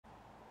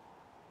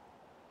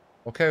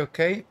Ok,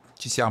 ok,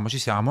 ci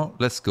siamo.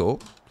 Let's go.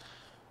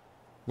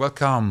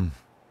 Welcome.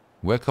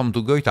 Welcome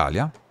to Go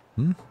Italia.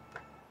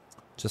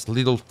 Just a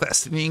little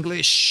test in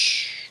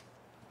English.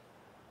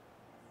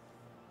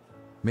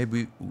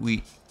 Maybe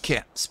we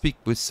can speak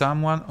with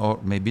someone or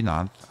maybe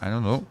not. I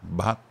don't know,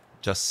 but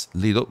just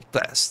little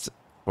test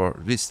for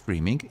this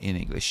streaming in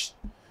English.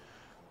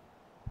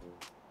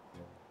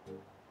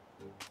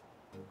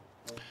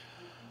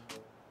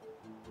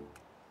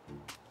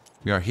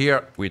 We are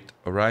here with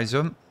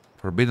Horizon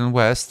Forbidden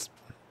West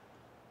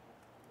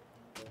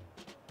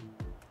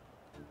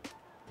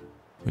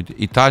with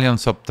Italian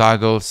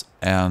subtitles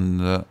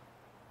and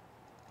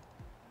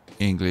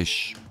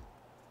English.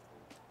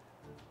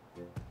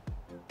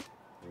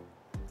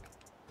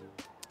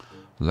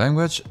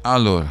 Language,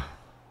 allora,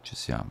 ci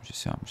siamo.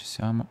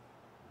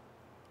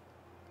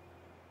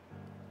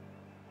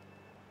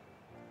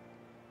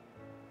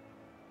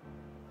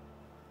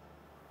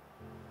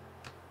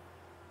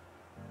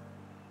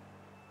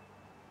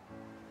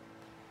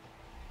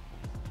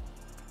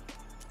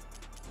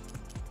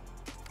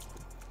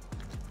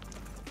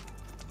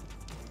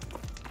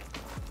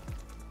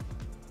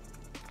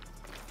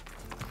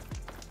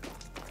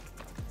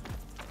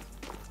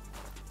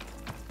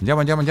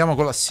 Andiamo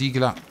con la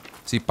sigla.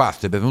 Si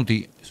parte,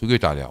 benvenuti su Go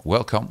Italia.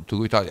 Welcome to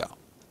Go Italia.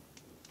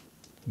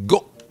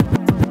 Go!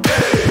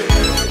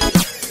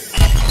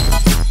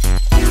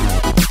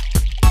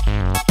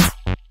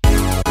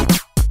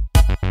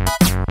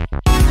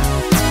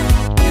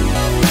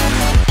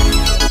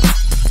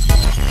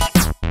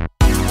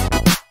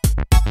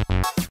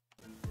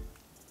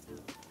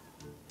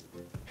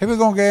 Here we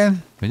go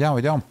again.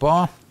 Vediamo un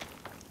po'.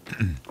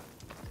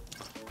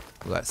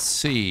 Let's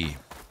see.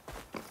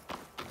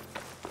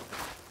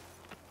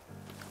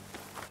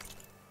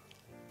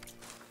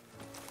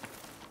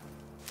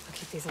 I'll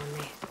keep these on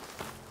me.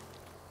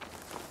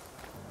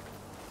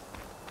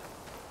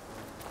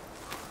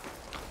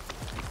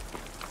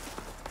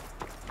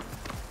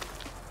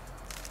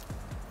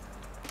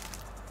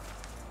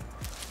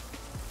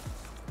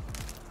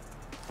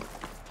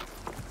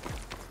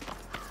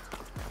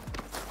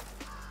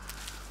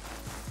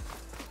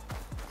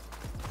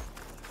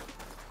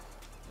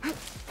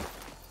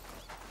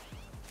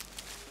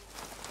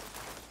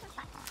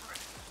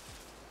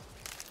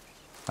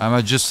 I'm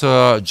a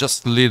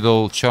just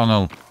little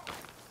channel.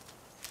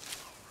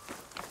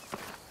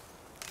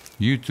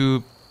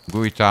 YouTube,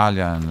 Go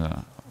Italia,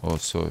 and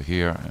also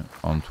here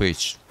on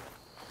Twitch.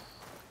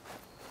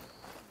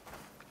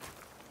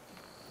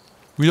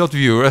 Without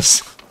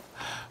viewers.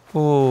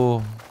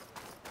 Oh,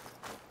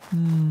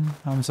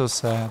 I'm so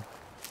sad.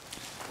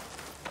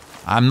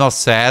 I'm not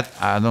sad.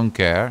 I don't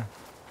care.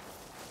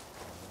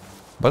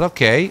 But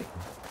okay.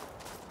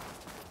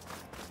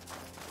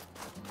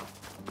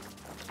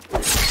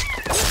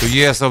 2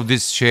 years of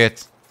this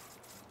shit.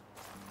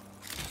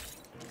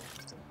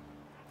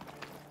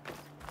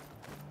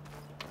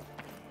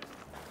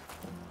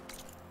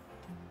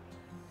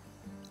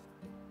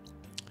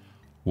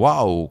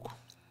 Wow.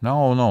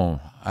 No.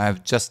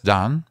 I've just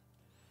done.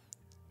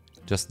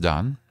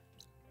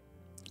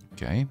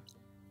 Okay.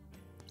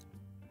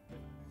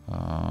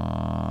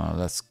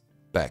 Let's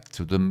back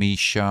to the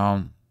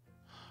mission.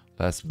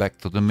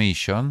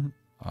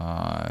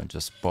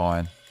 Just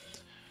point.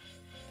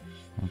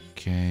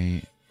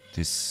 Okay.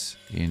 This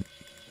in.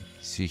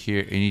 See here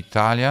in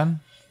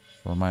Italian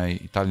for my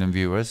Italian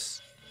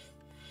viewers.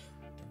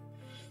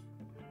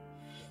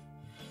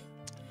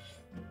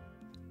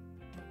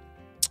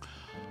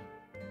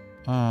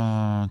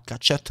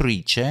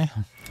 Cacciatrice.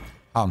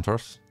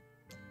 Hunters.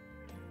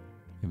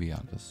 Maybe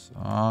hunters.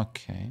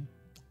 Okay.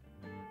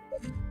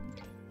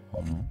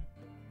 Oh no.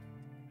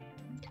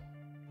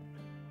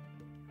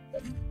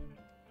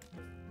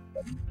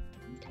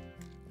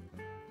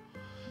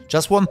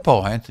 Just one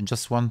point.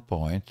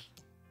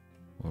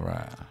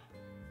 Right.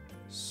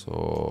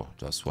 So,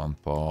 just 1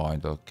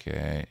 point.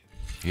 Okay.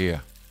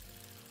 Here.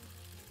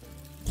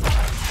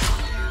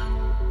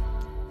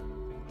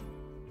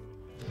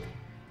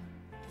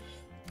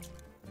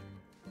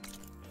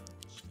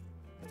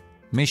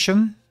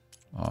 Mission.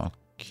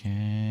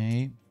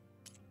 Okay.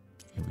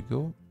 Here we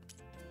go.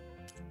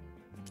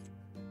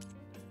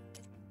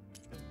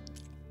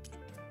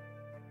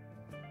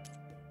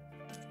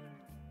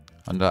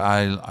 And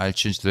I'll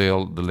change the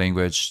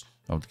language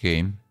of the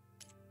game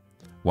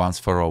once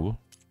for all.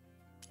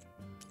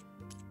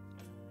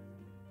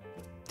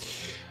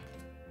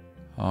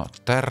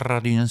 Terra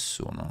di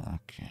nessuno.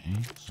 Okay.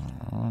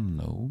 Oh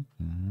no.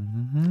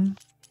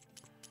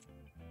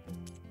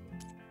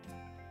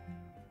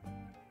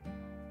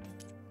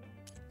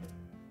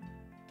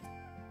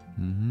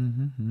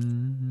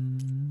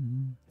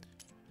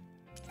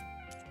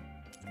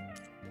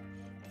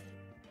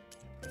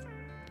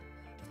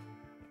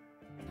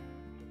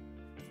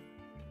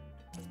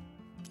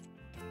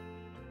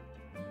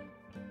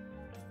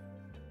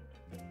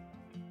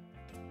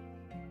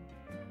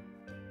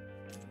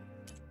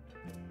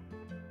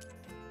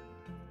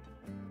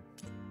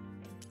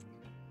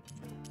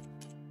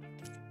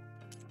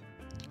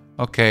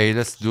 Okay,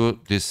 let's do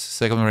this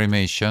second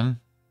animation.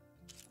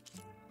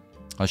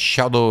 A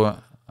shadow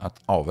at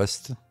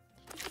Ovest.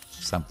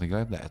 Something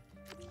like that.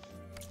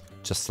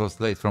 Just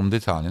translate from the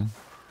Italian.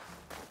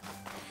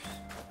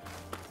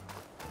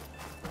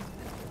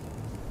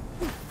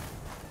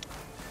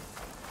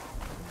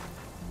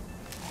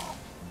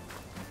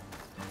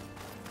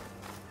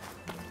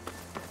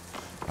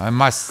 I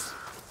must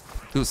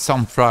do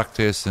some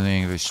practice in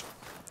English.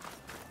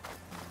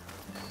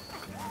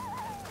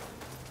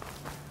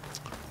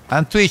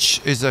 And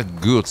Twitch is a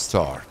good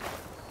start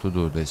to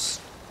do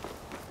this.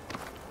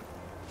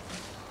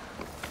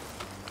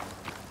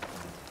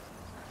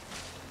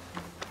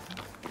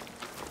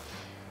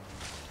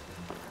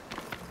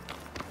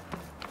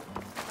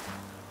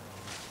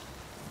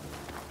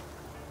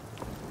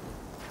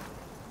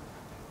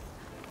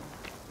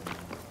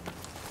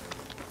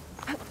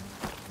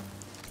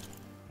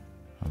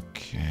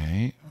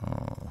 Okay.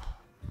 Oh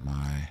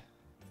my.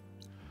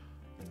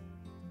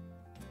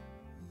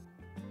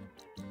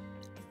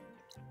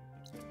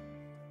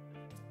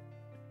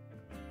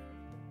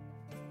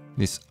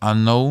 This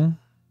unknown.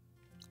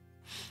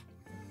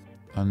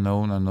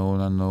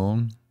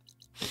 Unknown.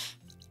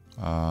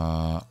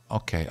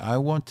 Okay, I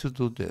want to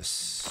do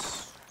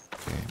this.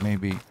 Okay,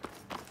 maybe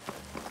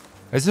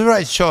it's the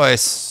right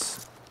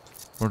choice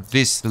for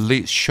this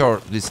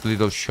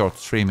little short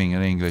streaming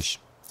in English.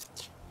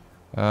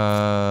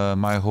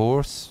 My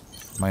horse,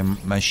 my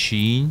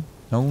machine.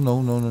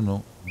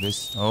 No.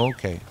 This.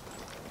 Okay.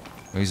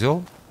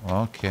 Weasel.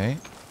 Okay.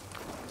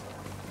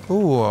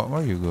 Oh,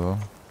 where you go?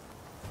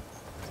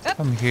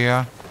 Come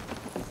here.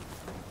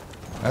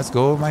 Let's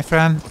go, my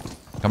friend.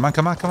 Come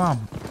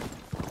on.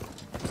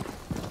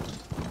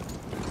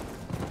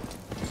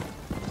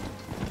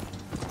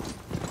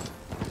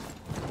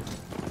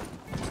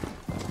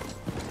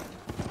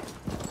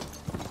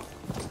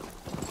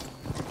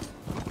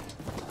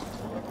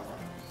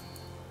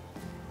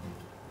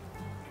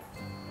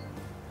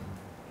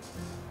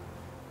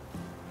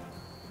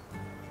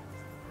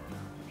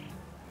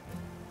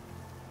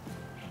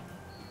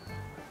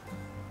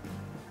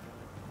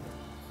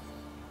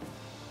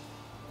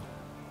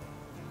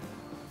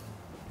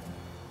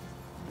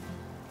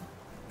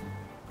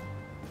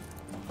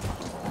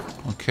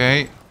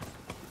 Okay,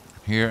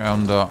 here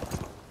on the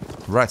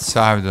right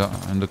side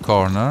in the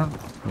corner,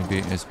 maybe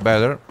it's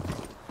better.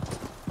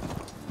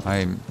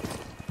 I'm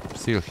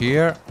still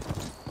here.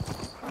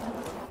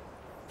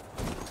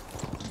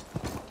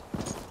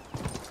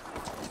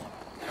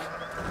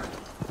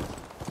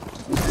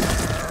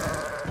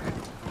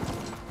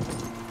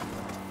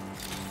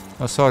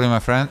 Oh, sorry, my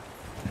friend.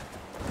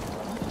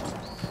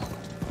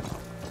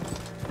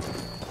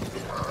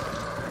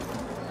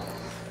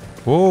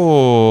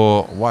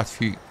 Oh, what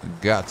we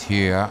got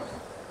here?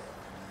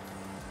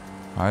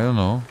 I don't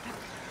know.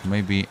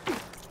 Maybe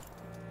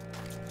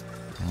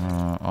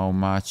how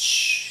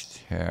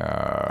much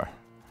here?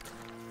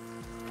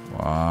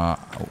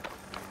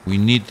 We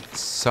need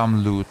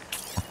some loot.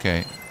 Okay.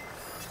 It'll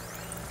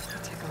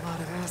take a lot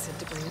of acid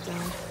to bring it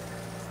down.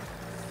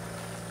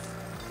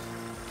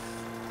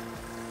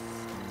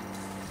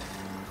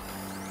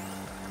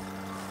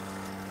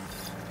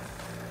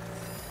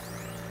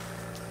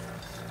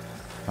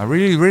 I'm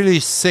really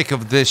sick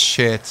of this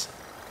shit.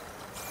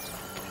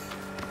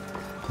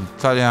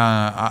 Italian,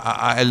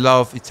 I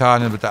love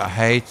Italian, but I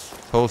hate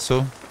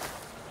also.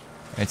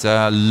 It's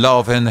a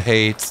love and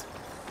hate.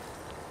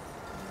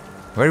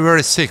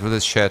 Very sick of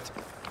this shit.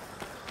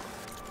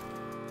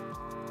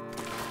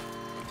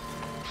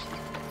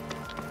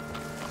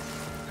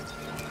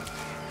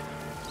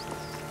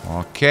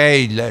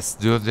 Okay, let's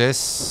do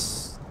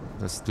this.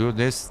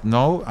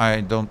 No,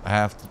 I don't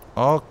have to.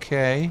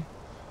 Okay.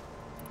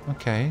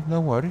 Okay,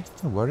 don't worry.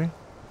 Okay.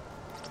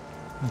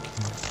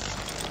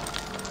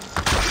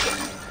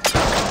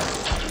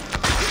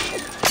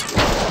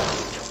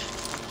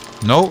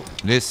 No,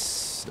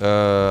 this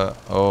here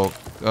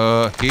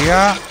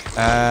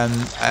and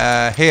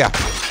here.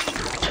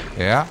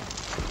 Yeah.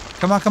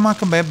 Come on,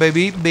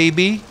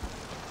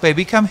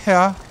 baby, come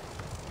here.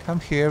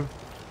 Come here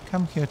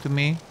to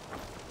me.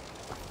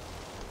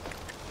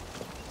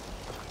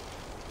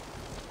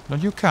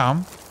 Don't you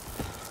come?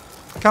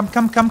 Come.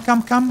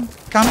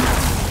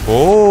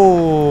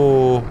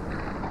 Oh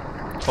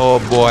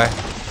boy.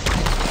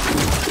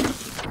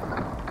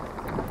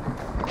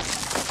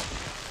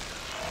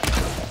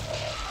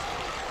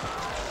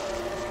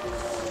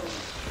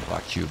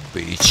 Fuck you,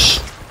 bitch.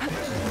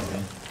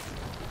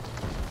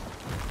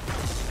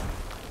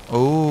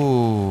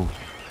 Oh.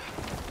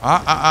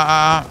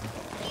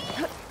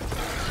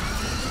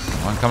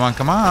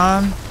 Come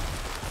on.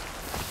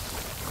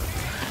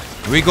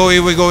 Here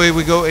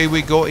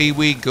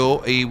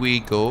we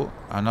go.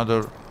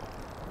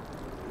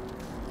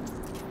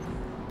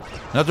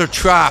 Another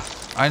trap.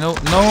 I know.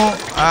 No,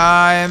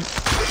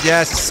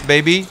 yes,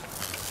 baby.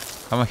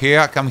 Come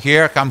here. Come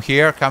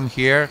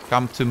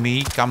to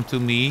me.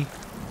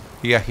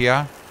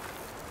 Here.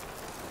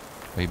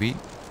 Baby.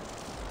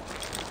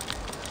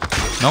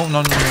 No.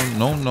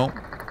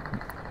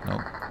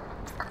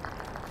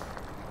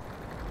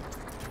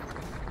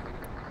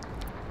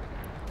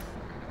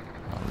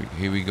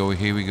 Here we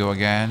go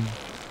again.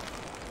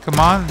 Come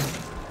on.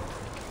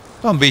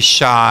 Don't be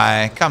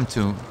shy. Come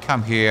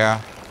here.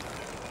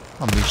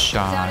 Don't be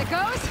shy. Down it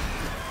goes.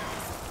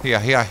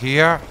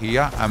 Here.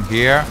 I'm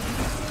here.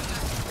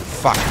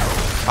 Fuck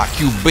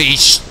you,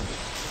 bitch.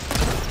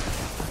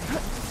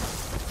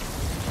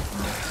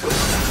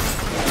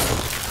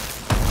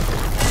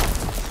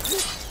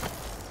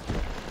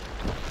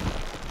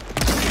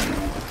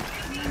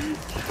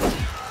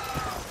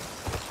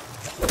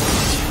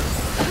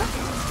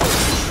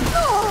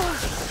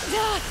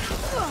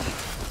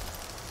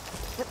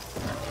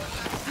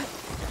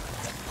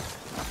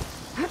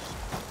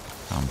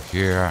 Come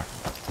here.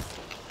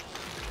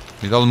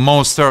 Little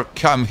monster,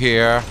 come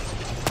here.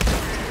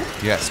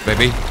 Yes,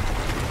 baby.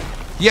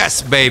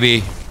 Yes,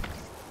 baby.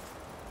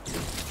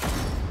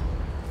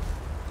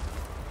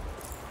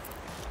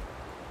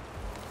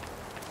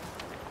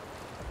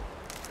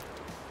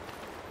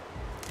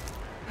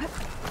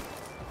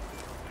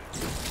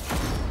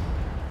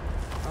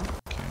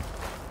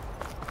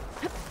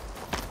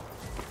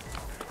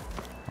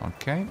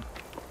 Okay.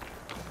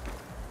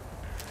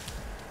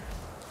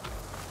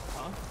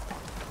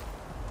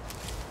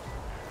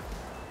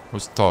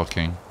 Who's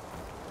talking?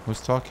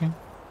 Who's talking?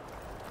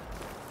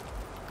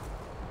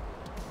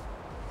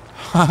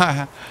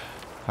 I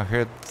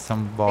heard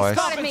some boys.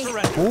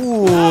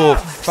 Ooh,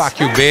 fuck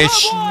you,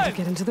 bitch. I need to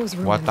get into those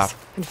ruins What the?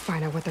 and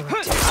find out what they're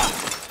up to.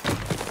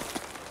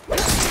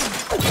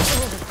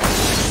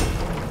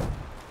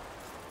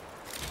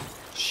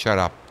 Shut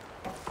up.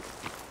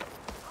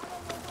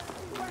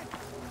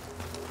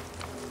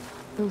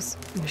 Those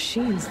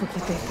machines look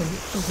like they've been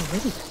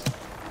overridden.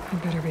 I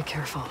better be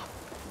careful.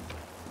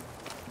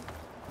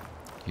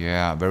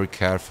 Yeah, very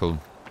careful.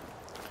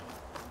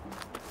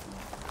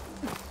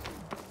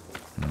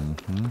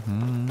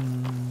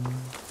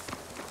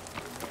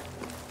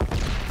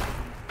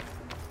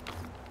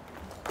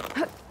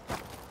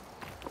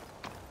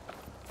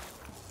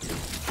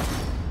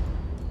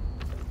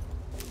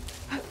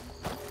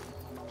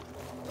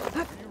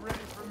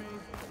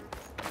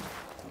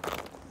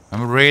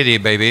 I'm ready,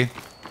 baby.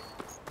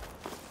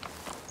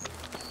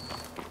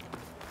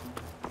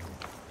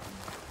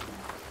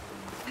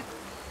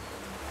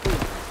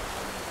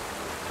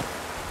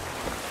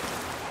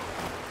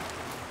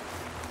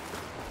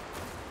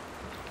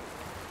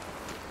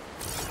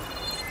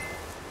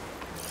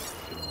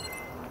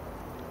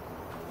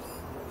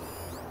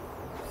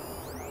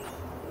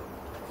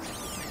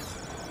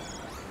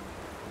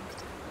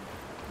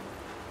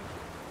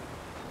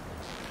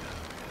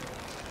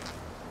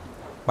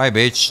 Bye,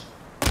 bitch.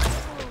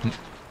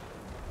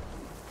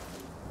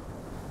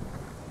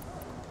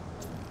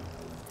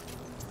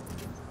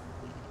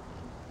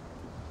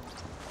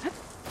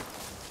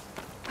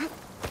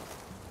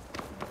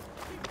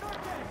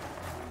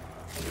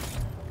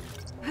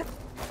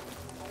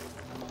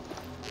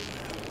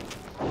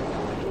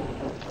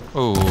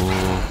 Oh.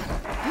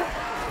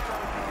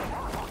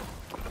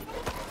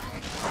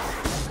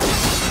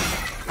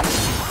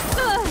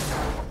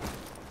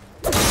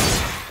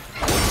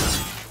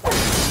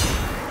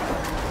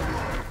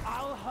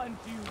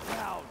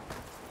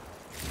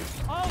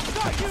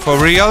 For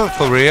real?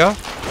 For real?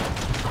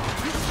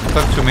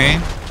 Talk to me.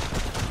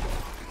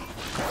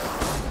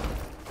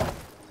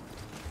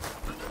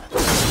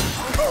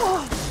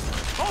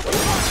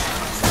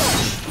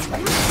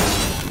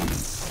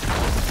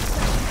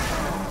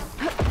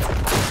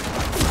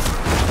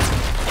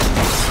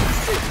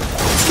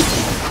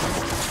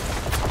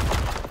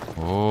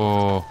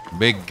 Oh,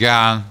 big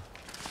gun.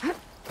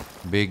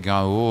 Big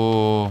gun.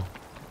 Oh.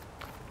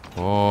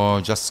 Oh,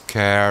 just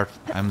scared.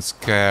 I'm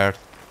scared.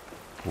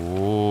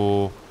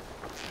 Oh.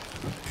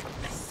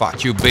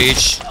 Fuck you,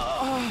 bitch.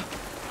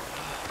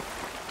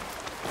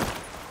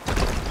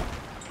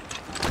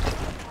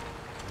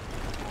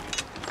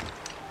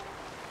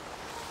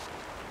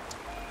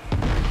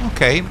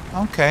 Okay,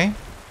 okay.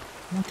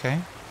 Okay.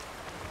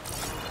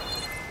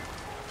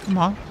 Come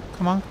on.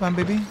 Come on, come on,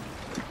 baby.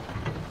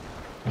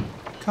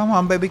 Come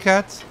on, baby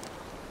cat.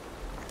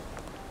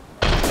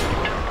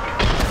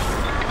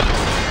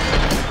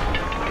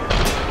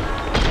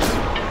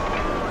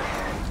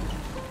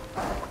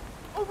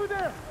 Over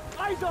there!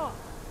 Eyes on!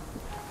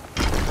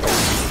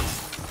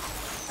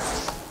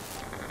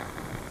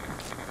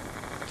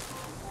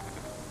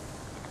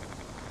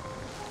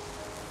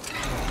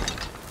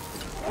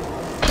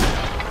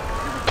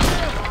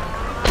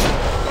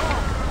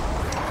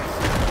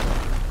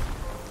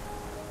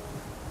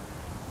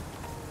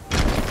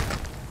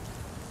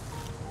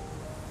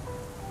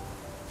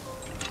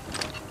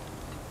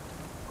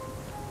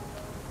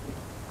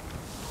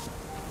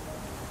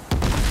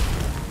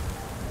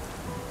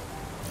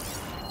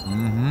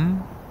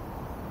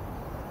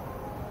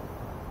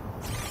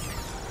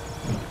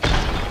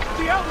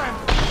 The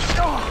Outlander!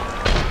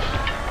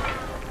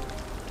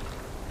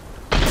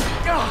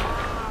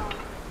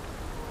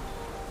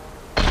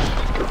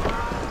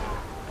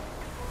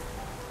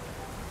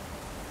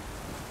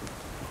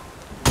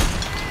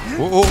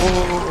 Oh, oh, oh,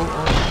 oh, oh,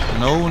 oh.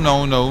 No,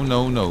 no, no,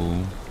 no,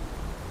 no.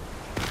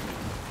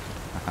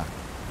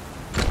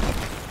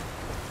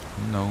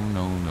 No,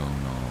 no, no,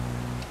 no.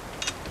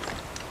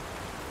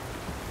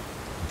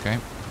 Okay.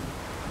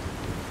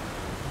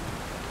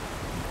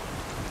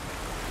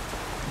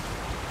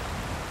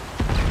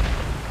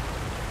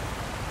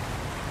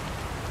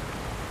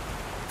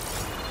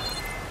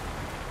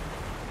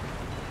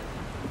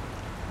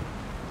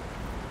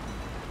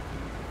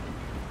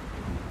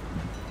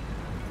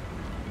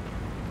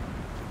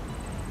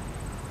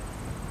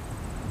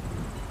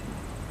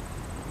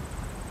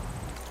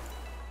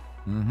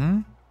 Mm-hmm.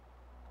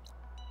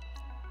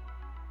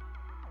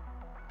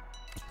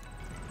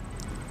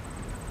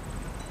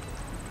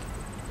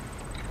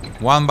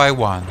 One by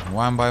one,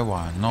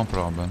 no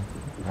problem.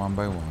 One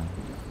by one.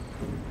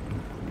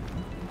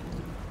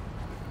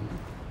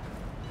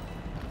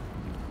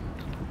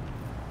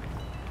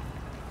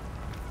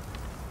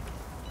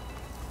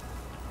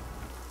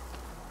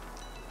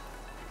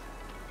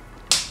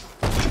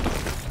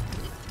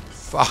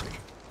 Fuck.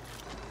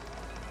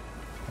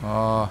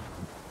 Oh.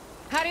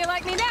 How do you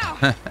like me now?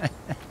 I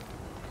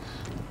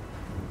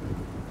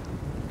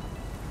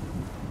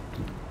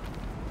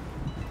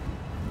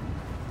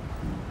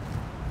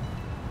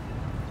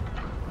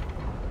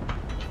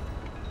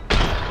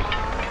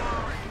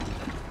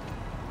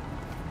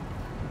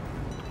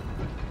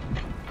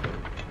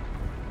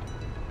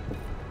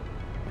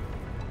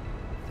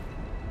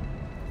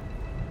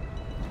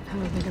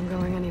don't think I'm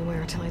going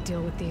anywhere till I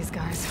deal with these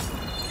guys.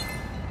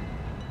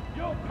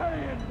 You'll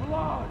pay in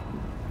blood.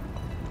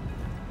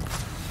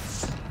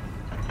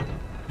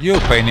 You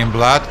pain in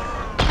blood.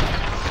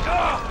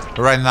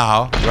 Right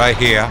now, right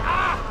here.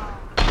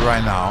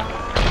 Right now.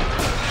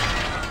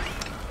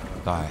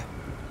 Die.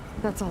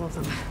 That's all of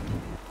them.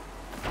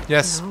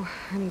 Yes. No,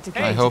 I need to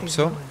get I into hope these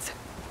so. ruins.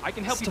 I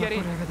can help Stop you get in.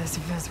 whatever this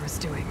Vezra's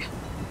doing.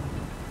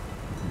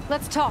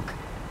 Let's talk.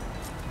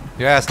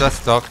 Yes,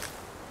 let's talk.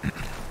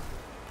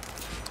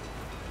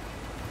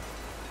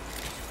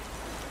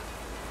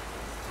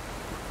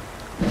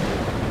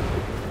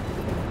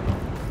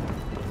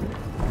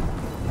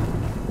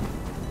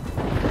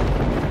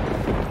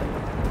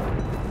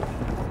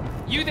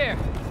 You there?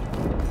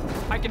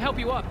 I can help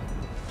you up.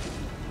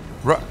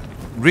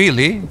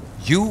 Really?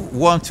 You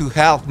want to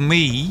help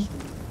me?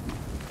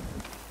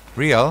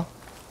 Real?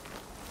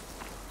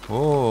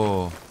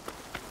 Oh.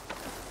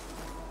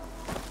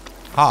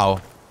 How?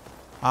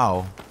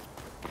 How?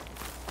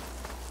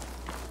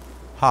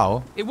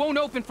 How? It won't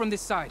open from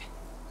this side.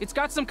 It's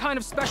got some kind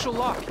of special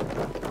lock.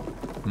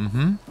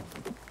 Mm-hmm.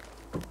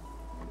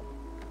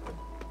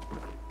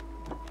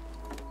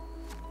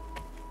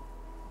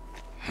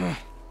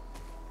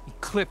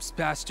 Eclipse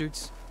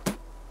bastards.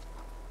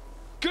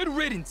 Good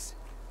riddance.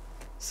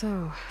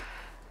 So,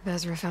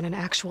 Vezra found an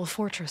actual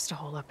fortress to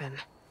hole up in.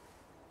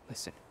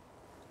 Listen.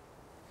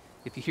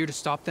 If you're here to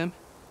stop them,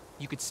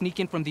 you could sneak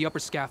in from the upper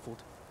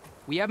scaffold.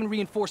 We haven't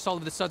reinforced all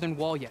of the southern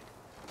wall yet.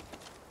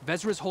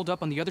 Vezra's holed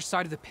up on the other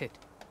side of the pit.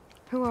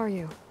 Who are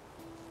you?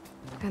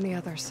 And the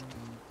others?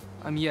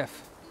 I'm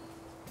Yef.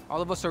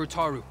 All of us are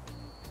Utaru.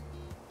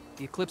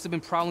 The Eclipse have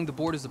been prowling the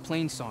borders of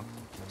Plainsong,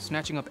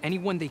 snatching up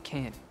anyone they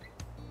can.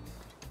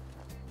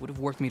 Would have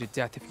worked me to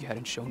death if you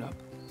hadn't shown up.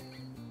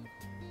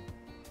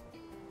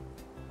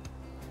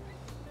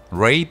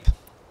 Rape?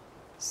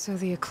 So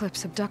the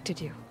Eclipse abducted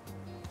you?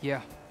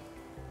 Yeah.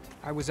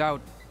 I was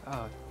out,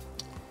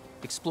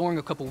 exploring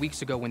a couple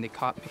weeks ago when they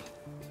caught me.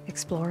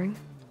 Exploring?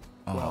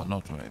 Oh, Well,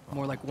 not rape.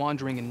 More like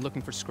wandering and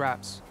looking for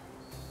scraps.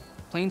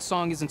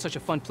 Plainsong isn't such a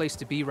fun place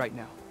to be right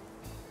now.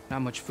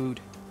 Not much food.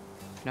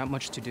 Not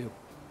much to do.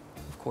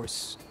 Of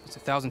course, it's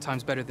 1,000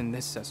 times better than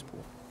this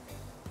cesspool.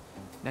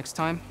 Next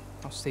time,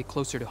 I'll stay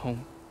closer to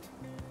home.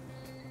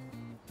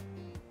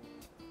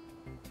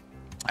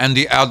 And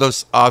the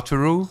others,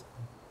 Utaru?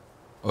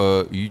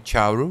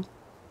 Utaru?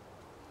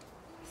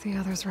 The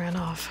others ran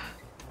off.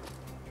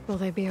 Will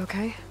they be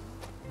okay?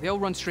 They'll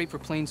run straight for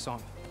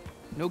Plainsong.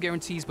 No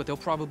guarantees, but they'll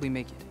probably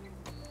make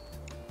it.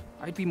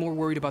 I'd be more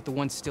worried about the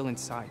ones still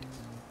inside.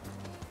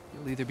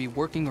 They'll either be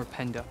working or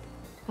penned up.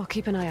 I'll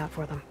keep an eye out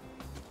for them.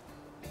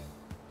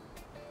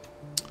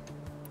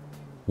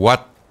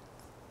 What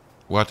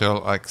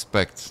I'll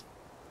expect?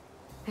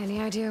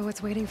 Any idea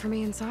what's waiting for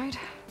me inside?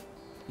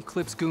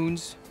 Eclipse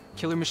goons,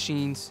 killer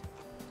machines,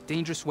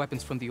 dangerous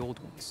weapons from the old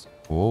ones.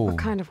 Oh. What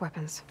kind of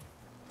weapons?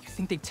 You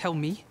think they'd tell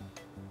me?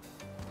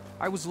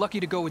 I was lucky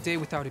to go a day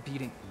without a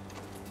beating.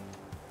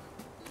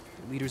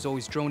 The leader's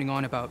always droning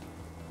on about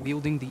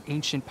wielding the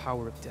ancient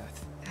power of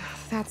death.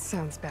 That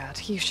sounds bad.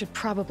 You should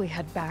probably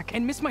head back.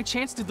 And miss my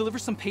chance to deliver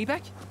some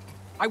payback?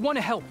 I want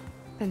to help.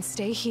 Then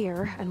stay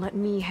here and let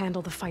me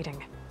handle the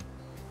fighting.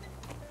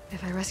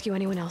 If I rescue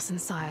anyone else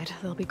inside,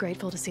 they'll be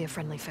grateful to see a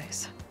friendly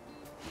face.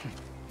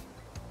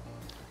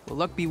 Well,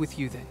 luck be with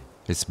you then.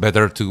 It's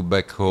better to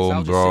back 'Cause home,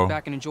 I'll just bro. sit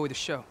back and enjoy the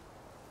show.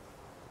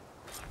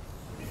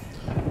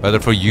 Better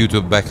for you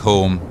to back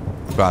home.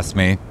 Trust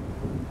me.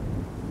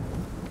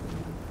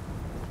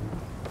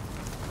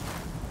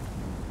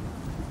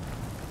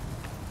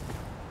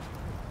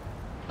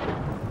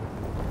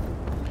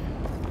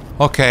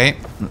 Okay.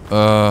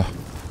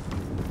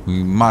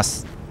 We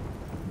must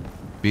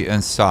be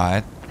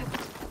inside.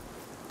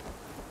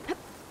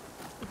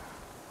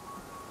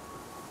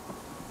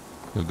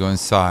 We'll go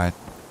inside.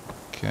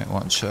 Okay,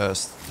 one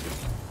chest.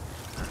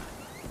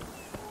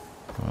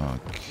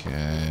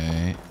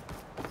 Okay.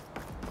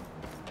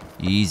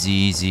 Easy,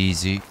 easy,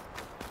 easy.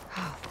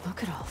 Oh,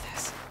 look at all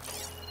this.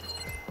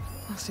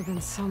 Must have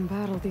been some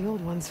battle the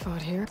old ones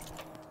fought here.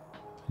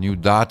 New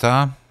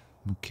data.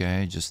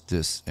 Okay, just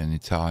this in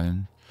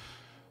Italian.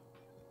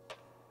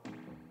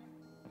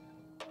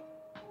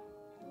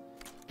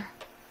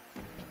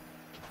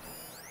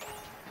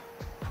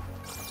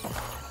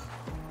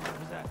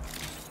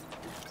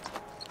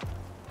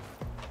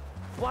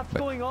 What's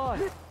going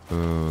on?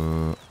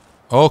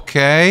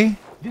 Okay.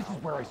 This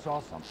is where I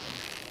saw something.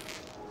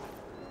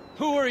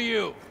 Who are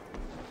you?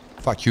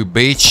 Fuck you,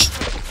 bitch.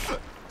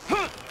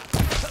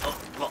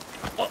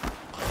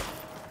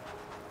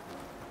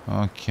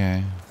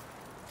 Okay.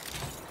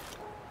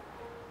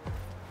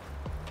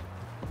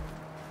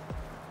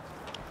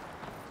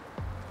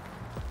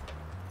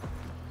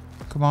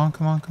 Come on,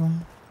 come on, come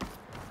on.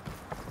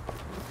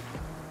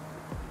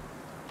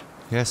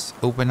 Yes,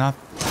 open up.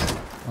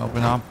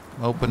 Open up,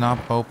 open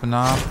up, open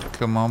up.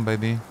 Come on,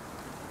 baby.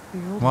 The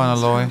old Come on,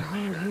 ones Aloy.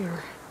 found hold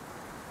here.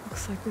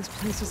 Looks like this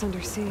place was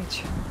under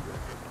siege.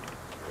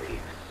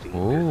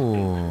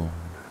 Oh.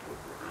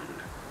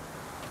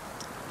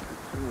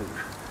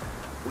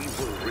 We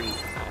will reap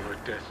our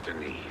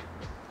destiny.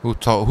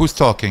 Who's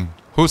talking?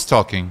 Who's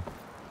talking?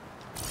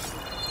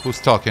 Who's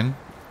talking?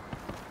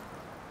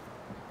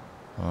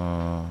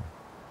 I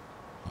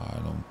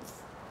don't.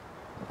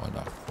 What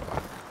the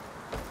fuck?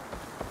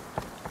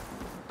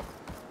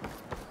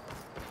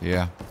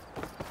 Yeah.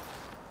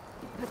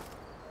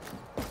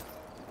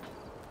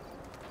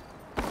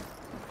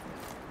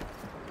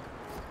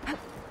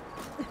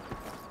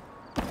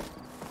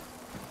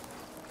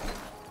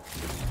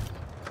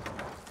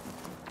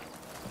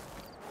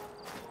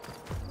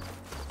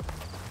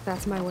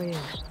 That's my way in.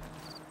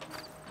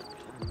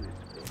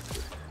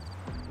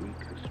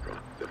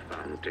 Reconstruct the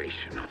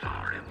foundation of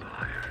our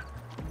empire.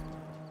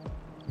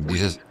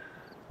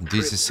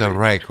 This is a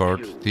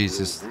record. This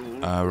is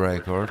a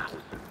record.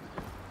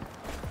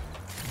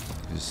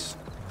 This.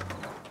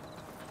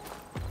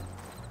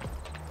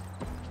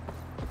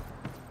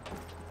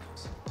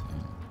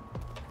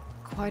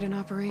 Quite an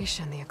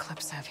operation the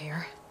Eclipse have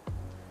here.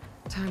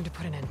 Time to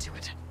put an end to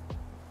it.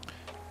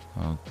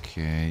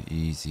 Okay,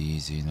 easy,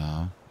 easy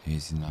now.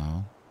 Easy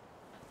now.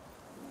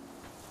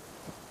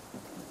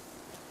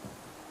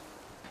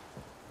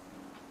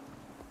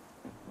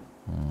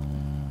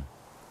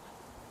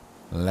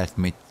 Let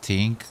me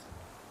think.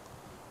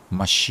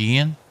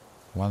 Machine.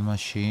 One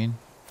machine.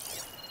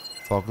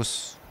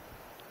 Focus.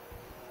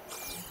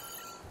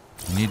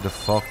 I need the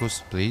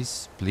focus,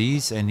 please.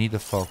 Please, I need the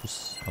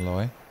focus,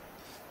 Aloy.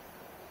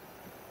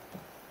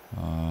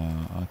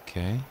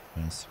 Okay,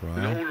 that's No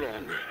right.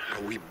 longer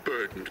are we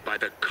burdened by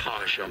the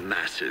Kasha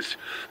masses.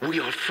 We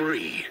are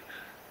free.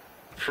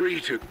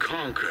 Free to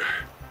conquer.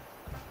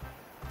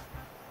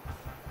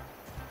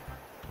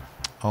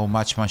 How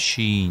much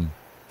machine?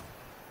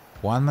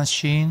 One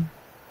machine?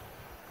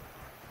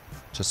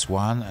 Just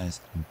one?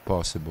 It's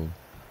impossible.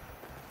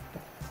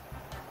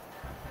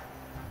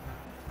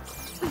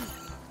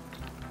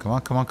 Come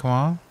on, come on,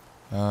 come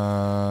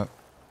on.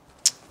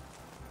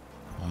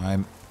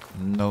 I'm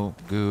no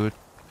good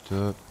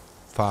to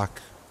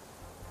fuck.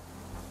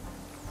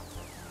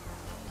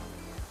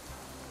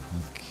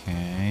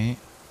 Okay.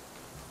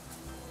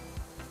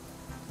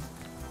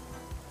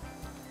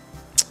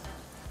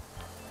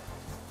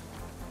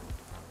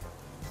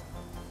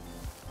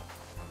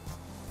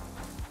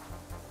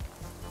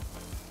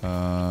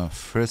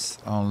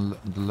 First on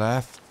the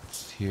left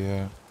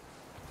here.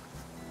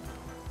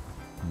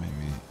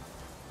 Maybe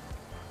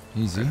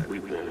easy. We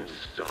won't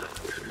stop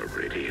with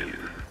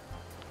Meridian.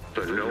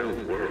 The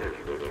known world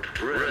will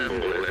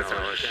tremble as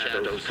our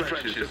shadow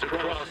stretches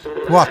across the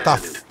What the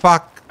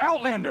fuck?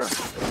 Outlander!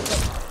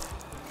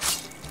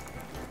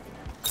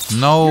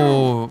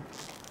 No.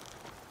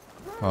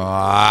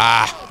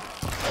 Ah,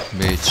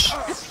 bitch.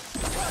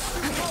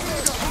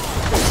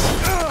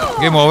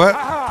 Game over.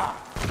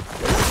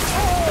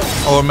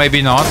 Or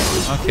maybe not.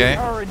 Okay.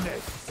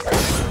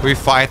 We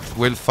fight.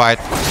 We'll fight.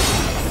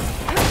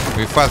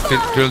 We fight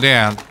till the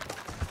end.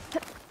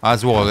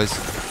 As always.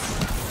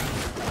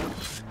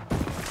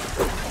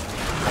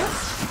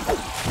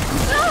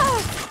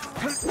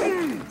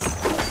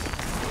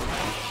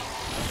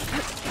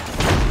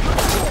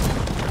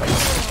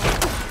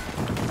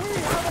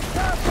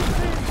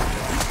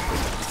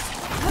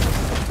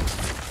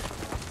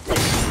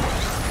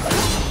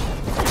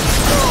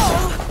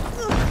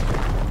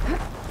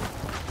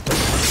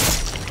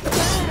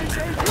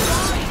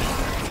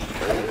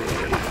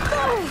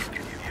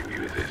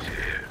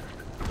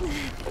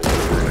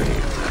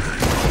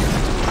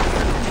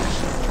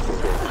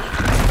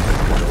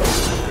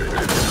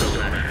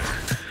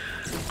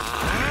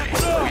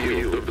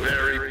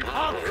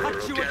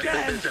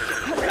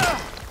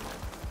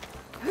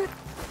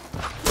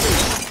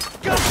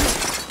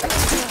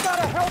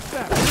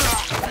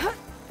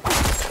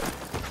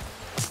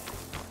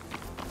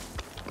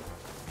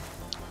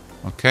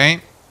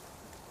 Okay.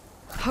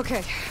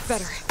 Okay,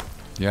 better.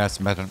 Yes,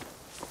 better.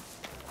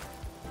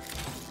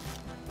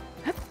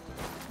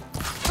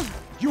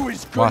 You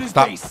as good What as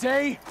the- they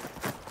say?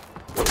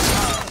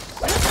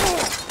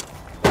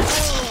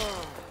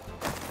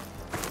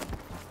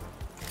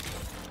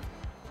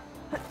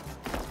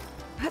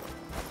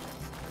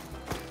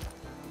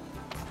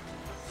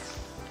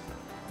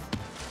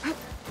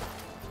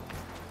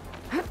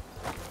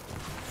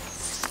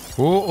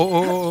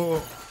 Oh.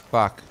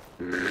 Fuck.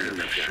 Men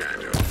of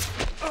shadow.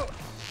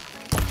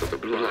 The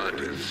blood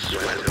and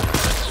sweat of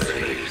us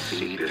may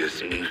see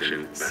this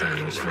ancient So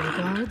much for the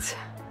battleground. guards.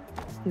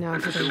 Now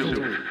for the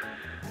leader.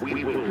 Soon,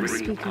 we will The reap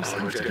speakers our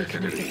have to be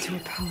connected to destiny.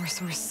 a power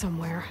source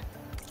somewhere.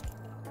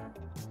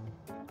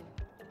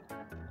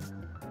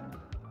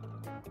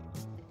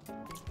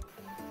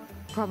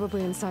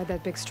 Probably inside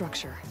that big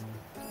structure.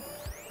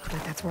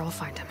 Bet that's where I'll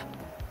find him.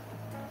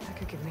 That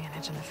could give me an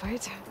edge in the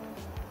fight.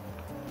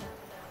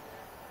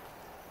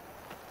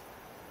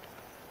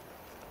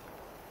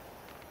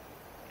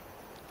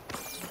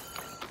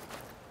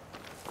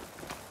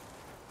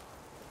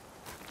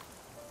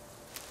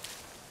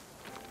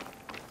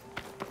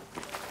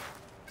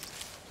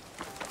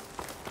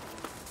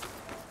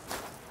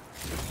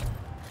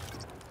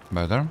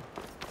 Better.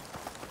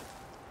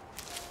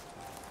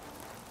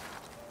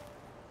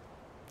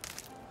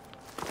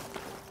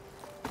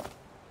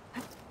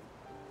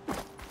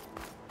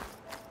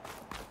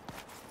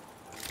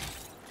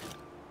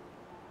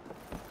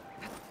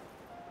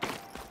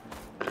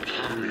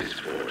 Upon this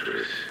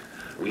fortress,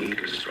 we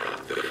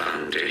construct the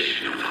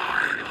foundation of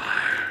our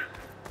empire.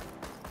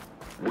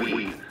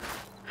 We,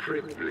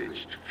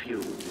 privileged few,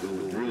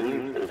 will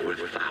rule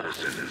over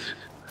thousands.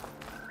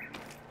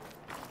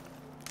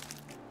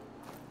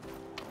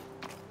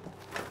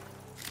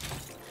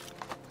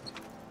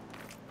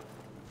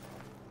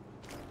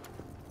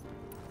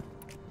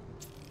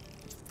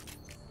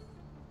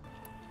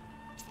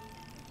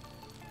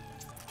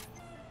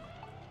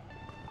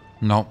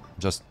 No,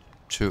 just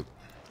 2.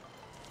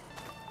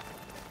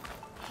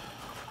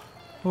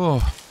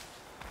 Oh.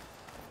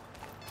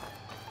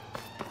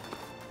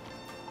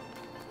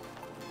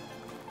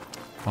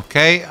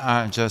 Okay,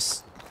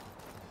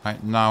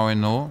 now I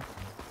know.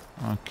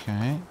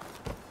 Okay.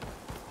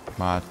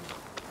 But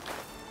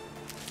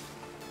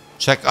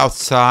check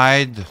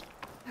outside.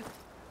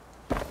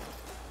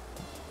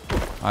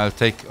 I'll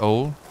take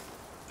all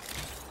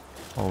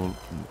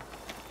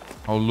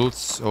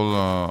loots,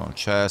 all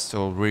chests,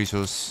 all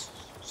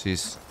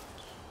resources.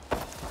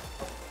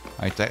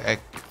 I'll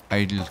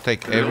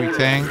take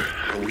everything,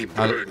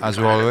 as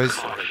always.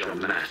 Partial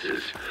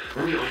masses,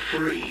 we are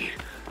free.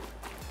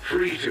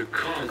 Free to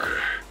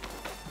conquer.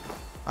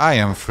 I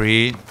am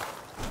free.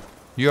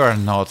 You are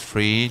not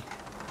free,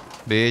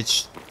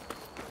 bitch.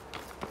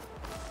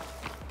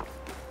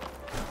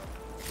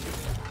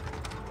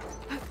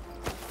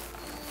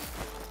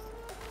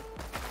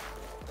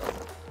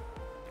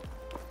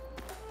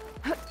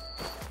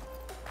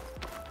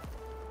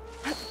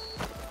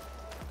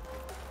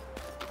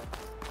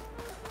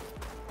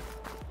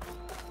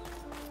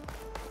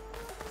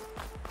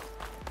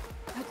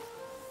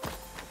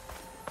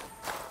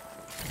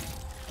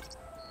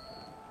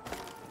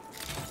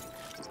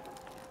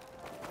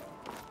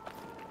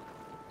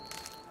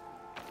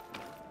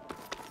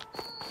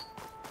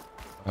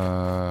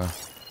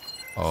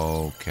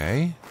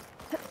 Okay.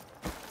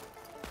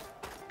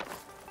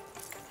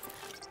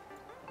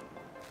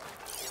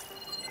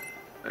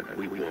 And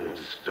we won't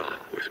stop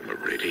with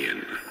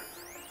Meridian.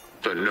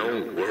 The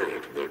known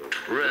world will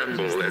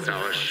tremble as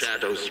our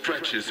shadow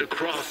stretches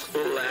across the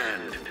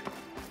land.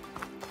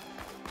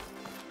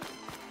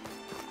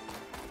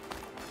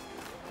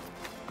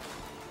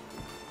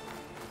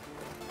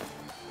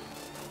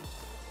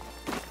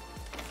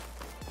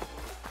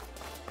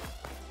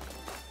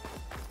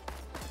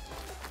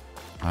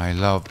 I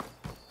love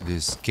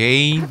this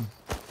game.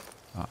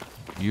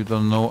 You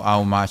don't know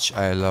how much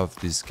I love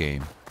this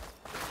game.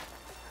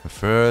 The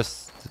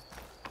first,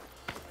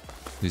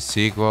 the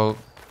sequel.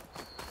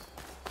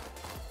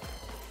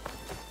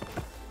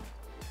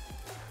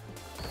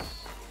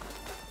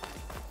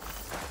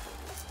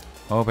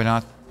 Open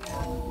up.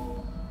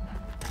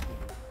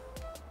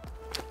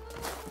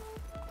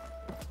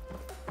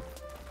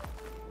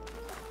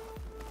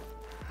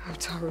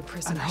 Otaru An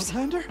prisoners.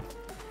 Outlander?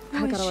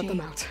 I gotta let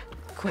them out.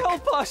 Quick.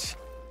 Help us!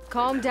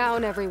 Calm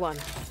down, everyone.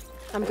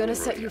 I'm gonna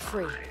set you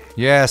free.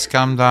 Yes,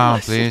 calm down,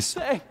 Blessed please.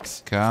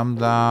 Thanks. Calm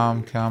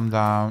down, calm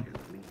down.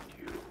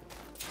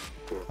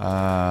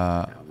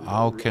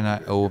 How can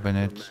I open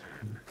it?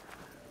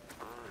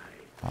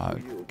 I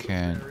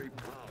can.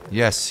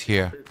 Yes,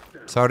 here.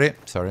 Sorry.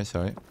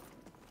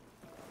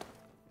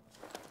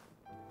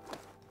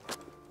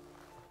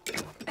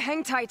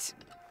 Hang tight.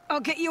 I'll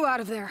get you out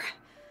of there.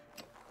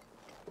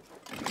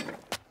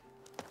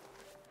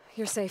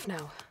 You're safe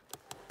now.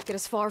 Get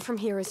as far from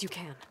here as you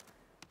can.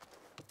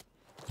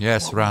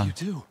 Yes, What will run. you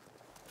do?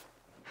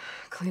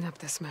 Clean up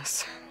this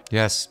mess.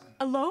 Yes,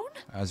 Alone?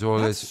 as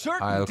always,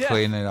 certain I'll death.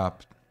 clean it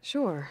up.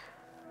 Sure.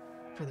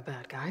 For the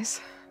bad guys.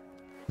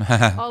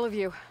 All of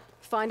you,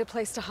 Find a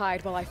place to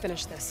hide while I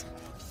finish this.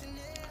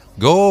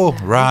 Go,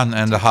 run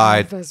and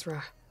hide.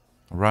 Vezra.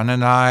 Run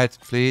and hide,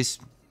 please.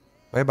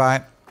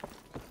 Bye-bye.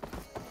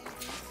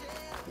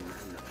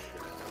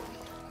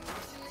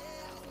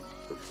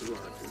 The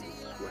blood and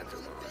sweat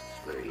of our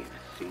slaves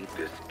seed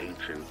this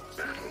ancient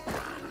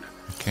battleground.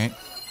 Okay.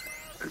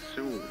 And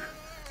soon,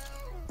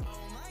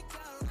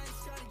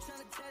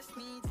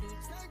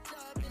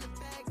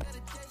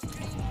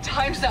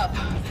 Time's up.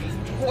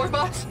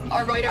 Warbots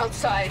are right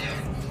outside.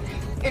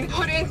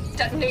 Inputting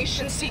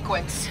detonation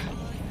sequence.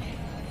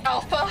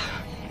 Alpha,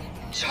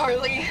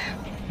 Charlie,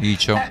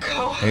 Echo.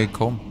 Echo.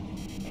 Echo.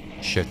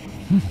 Shit.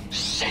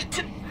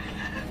 Shit!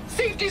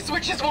 Safety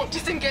switches won't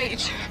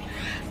disengage.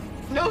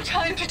 No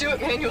time to do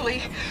it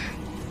manually.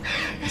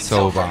 It's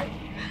over.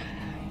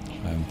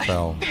 I'm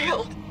fell.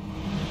 Failed.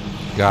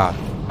 God.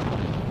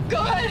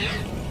 God!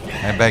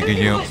 I'm begging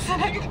you.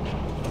 Listening.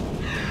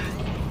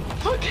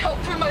 Look out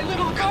for my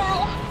little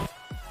girl.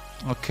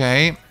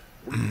 Okay.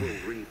 we will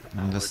reap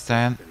our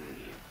Understand. destiny.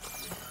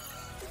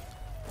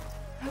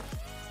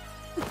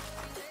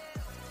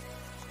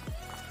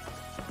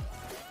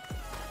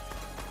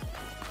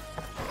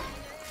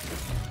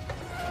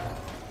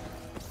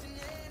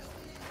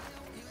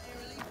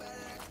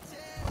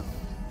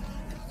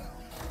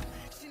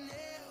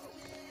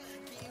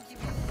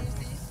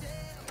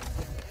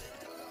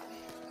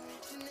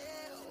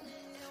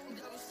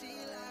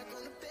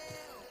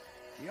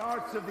 The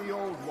arts of the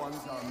old ones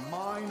are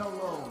mine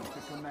alone to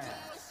command.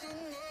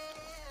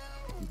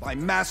 By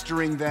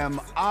mastering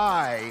them,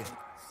 I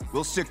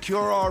will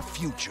secure our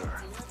future.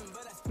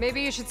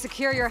 Maybe you should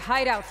secure your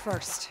hideout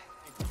first.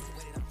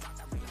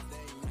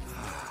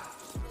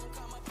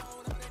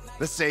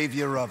 The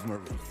savior of Marie.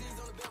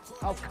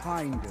 How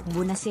kind of you.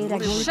 Buonasera,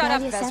 Gol Shut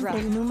up, Italia è sempre Vezra.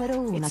 il numero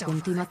uno. It's over.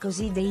 Continua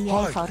così DIA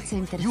Poi, Forza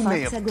you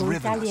may Interforza have Gol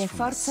driven Italia e us from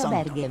Forza some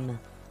Berghem.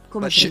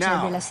 Come But procede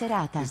now la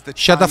serata? is the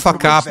Shut the time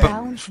fuck for up.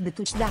 revenge. Touch the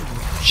touchdown.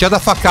 Shut the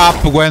fuck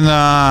up when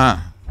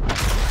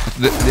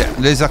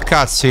there's a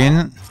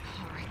cutscene.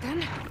 Alright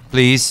then.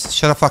 Please,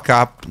 shut the fuck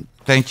up.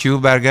 Thank you,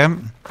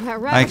 Berghem. That I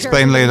raptor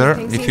explain really later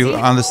made things if you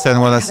easy. understand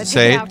what I Gotta dig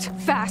say. it out,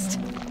 fast.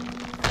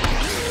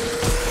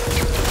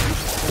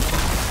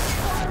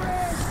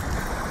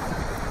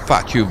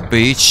 Fuck you,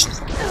 bitch.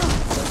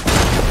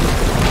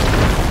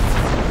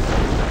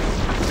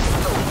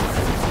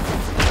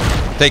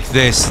 Take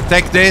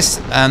this,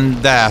 and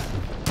that.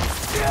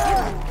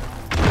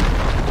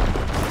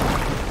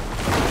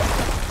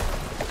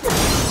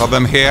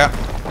 Problem here.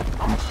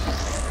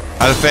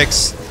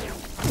 Alfix.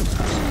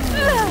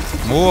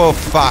 Oh,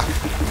 fuck.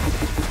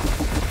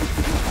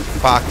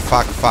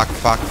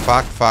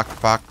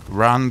 Fuck.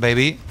 Run,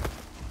 baby.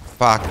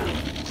 Fuck.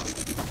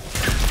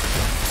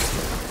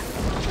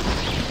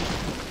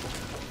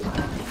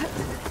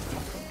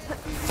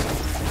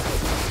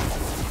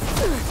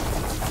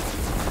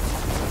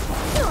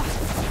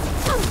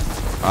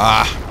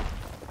 Ah.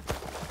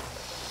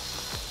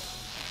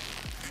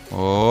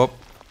 Oh.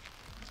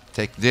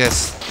 Take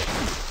this.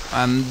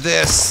 And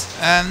this.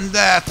 And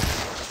that.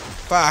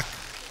 Fuck.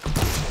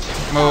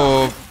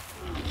 Move.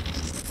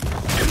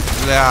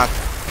 That.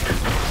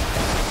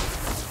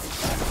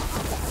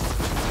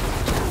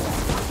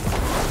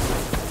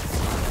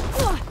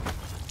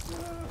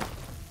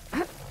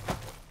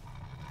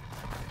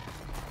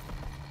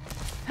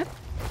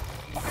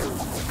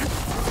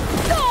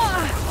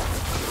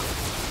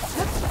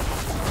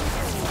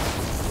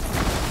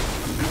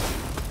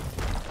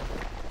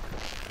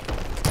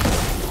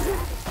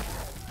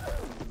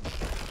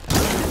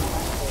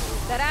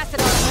 That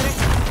acid automatic.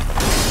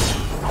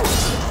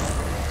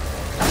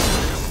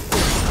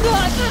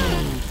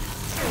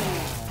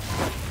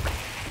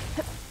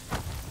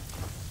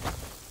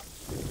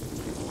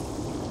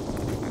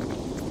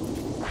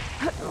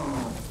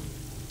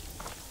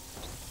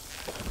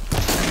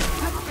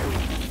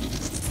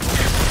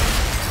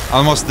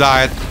 Almost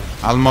died.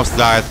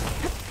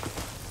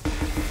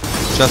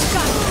 Just.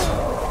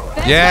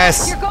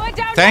 Yes. You're going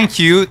down. Thank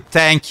you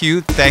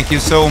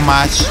so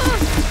much.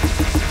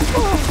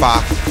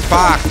 Fuck.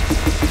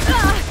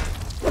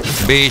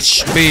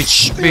 Bitch.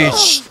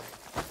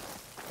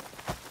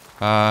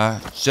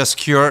 Just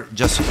cure.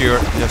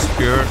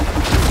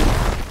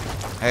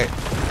 Hey.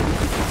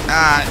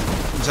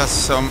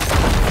 Just some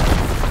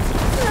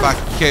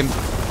fucking.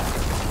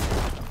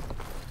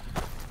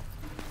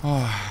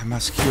 Oh, I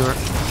must cure.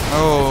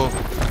 Oh.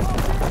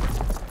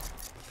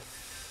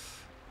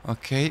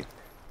 Okay.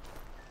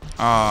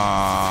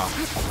 Now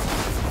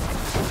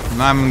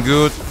I'm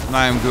good,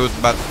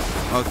 but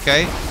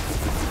okay.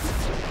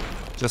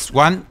 Just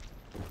one.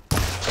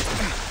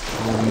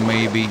 Or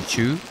maybe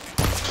two.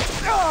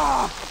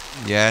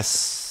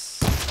 Yes.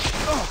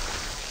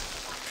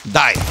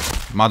 Die,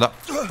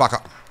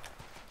 motherfucker.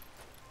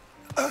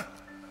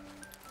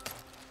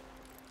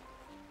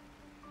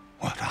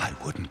 What I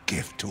wouldn't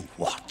give to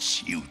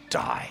watch you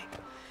die.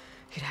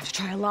 You'd have to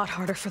try a lot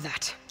harder for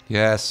that.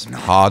 Yes,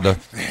 harder.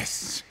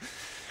 This.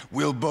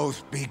 We'll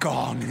both be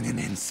gone in an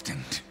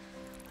instant.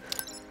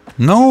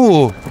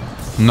 No.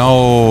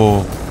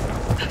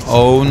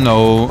 Oh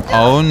no.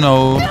 Oh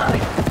no.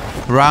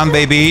 Run,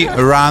 baby.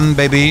 Run,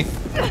 baby.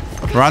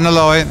 Run,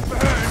 Aloy.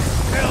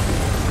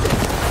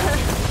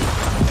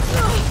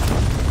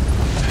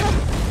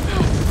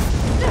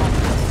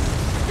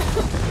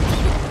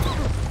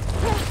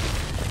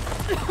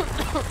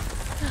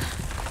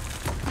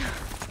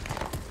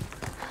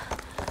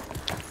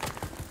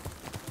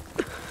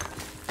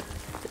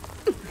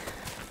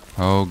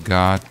 Oh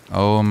God.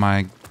 Oh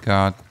my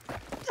God.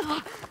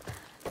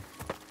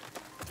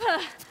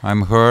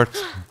 I'm hurt.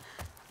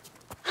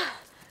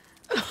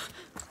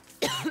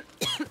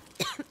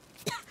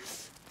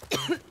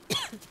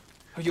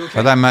 Are you okay?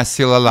 But I'm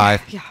still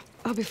alive. Yeah,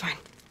 I'll be fine.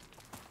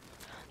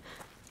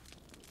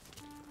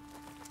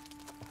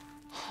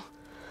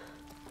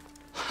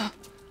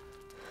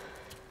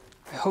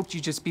 I hoped you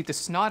just beat the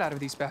snot out of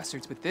these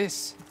bastards, but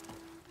this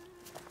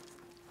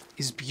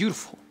is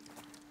beautiful.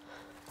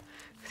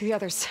 The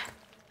others.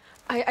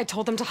 I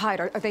told them to hide.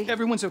 Are they...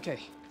 Everyone's okay.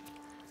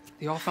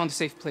 They all found a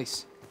safe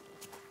place.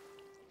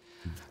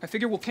 I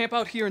figure we'll camp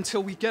out here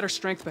until we get our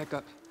strength back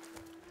up.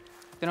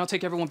 Then I'll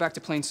take everyone back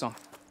to Plainsong.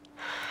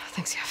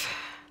 Thanks, Yev.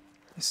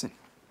 Listen,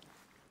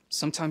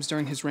 sometimes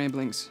during his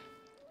ramblings,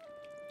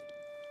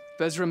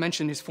 Vezra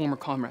mentioned his former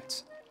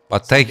comrades.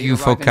 But thank you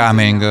for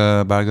coming,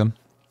 Bargum.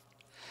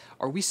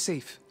 Are we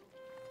safe?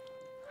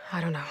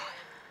 I don't know.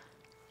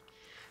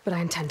 But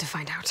I intend to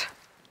find out.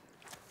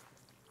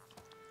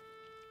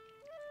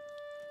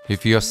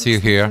 If you're still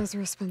here,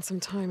 Ezra spent some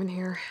time in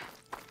here.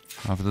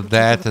 after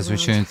that, as we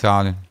say in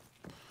Italian.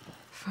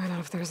 Find out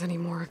if there's any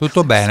more.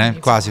 Tutto clips bene, I need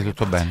to quasi worry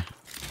tutto about. bene.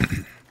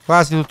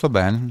 Quasi tutto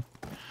bene.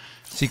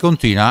 Si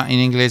continua in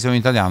inglese o in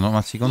italiano,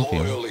 ma si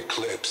continua. Loyal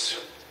Eclipse.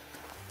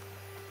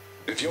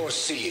 If you're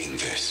seeing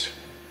this,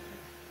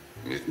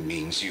 it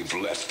means you've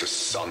left the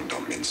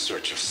Sundom in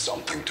search of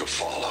something to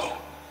follow.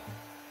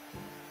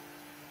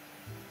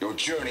 Your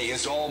journey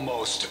is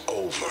almost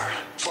over.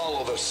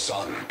 Follow the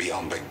sun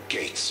beyond the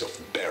gates of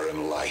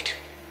barren light.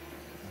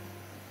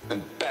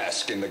 And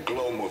bask in the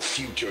gloam of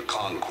future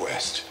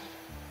conquest.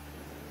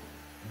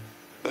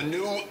 The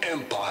new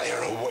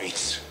empire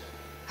awaits.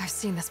 I've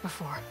seen this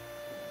before.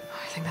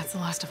 I think that's the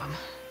last of them.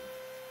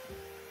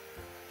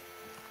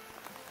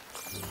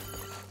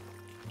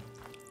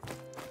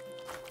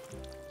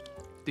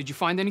 Did you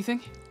find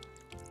anything?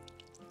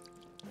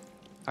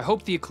 I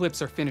hope the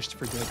Eclipse are finished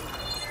for good.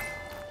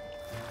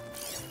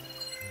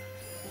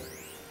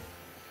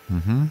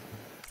 Mm-hmm.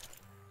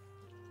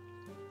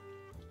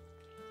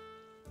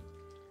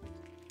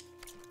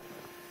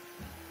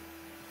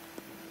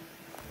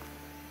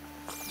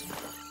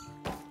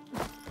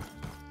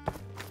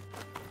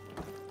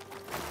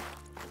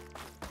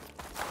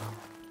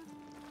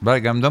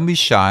 Bargum, don't be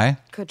shy.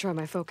 Could try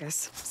my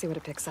focus. See what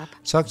it picks up.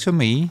 Talk to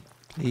me,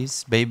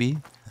 please, baby.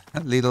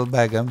 Little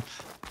Bargum.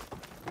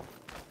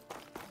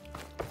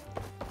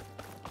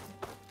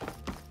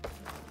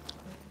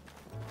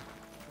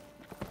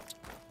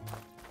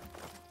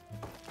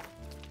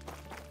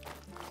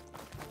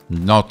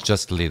 Not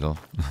just little.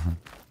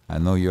 I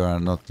know you are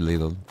not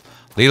little.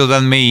 Little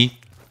than me.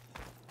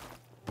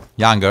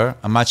 Younger.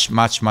 Much,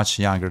 much, much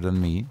younger than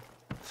me.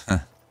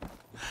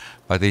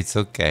 But it's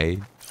okay.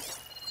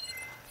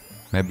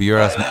 Maybe you're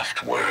as...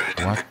 Left word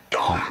in the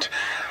Daunt.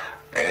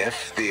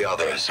 If the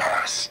others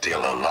are still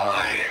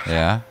alive,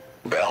 Yeah?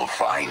 they'll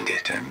find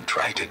it and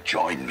try to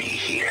join me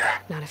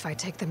here. Not if I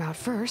take them out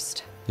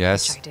first.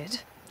 Yes. Which I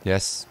did.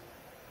 Yes.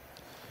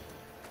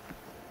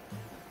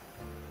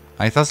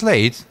 I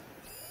translate.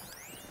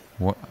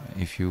 What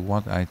if you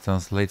want? I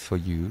translate for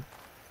you.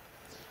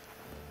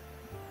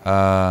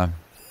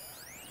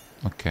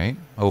 Okay.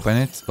 Open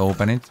it.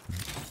 Open it.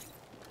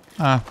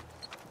 Ah.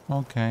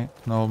 Okay.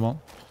 Normal.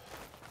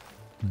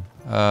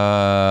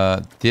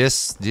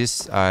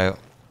 This I'll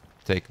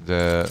take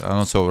the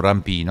also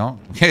Rampino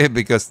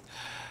because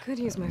Could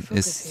use my focus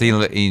it's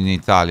still in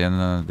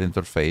Italian the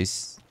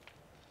interface.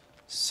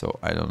 So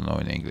I don't know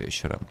in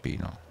English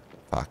Rampino.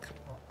 Fuck.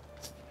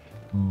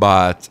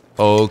 But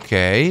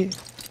okay.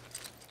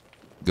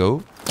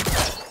 Go.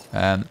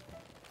 And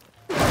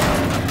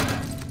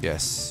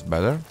yes,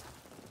 better.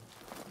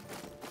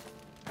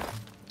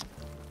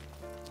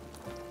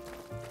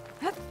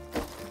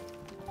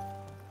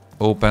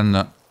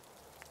 Open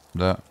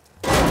the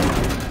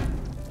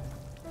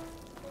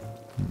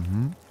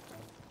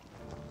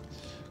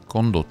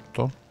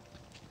condotto.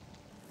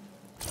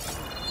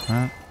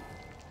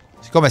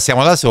 Siccome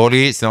siamo da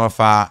soli, stiamo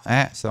a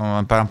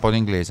imparare un po' di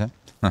inglese.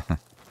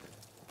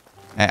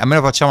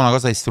 Almeno facciamo una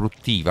cosa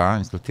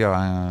istruttiva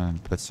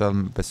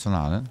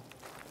personale.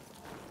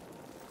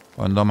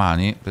 Poi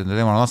domani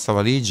prenderemo la nostra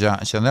valigia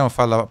e ci andremo a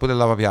fare pure il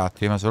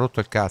lavapiatti, ma si è rotto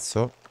il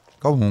cazzo.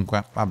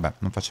 Comunque, vabbè,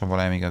 non facciamo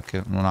polemica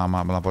perché non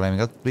ama la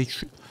polemica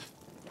Twitch.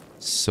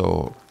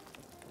 So,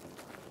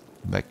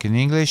 back in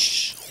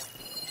English.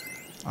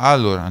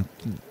 Allora,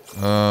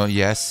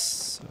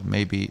 yes,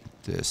 maybe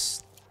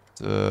this.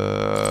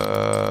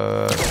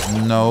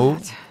 No.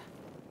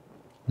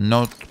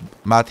 Not,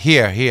 but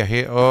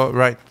here. Oh,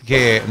 right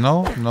here.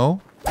 No.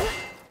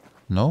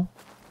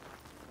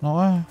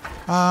 No,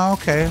 ah,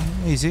 okay.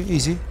 Easy,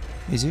 easy,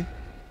 easy.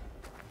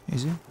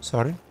 Easy,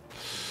 sorry.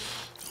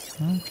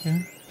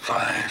 Okay.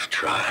 5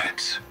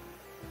 tribes.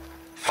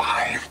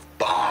 5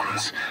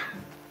 bombs.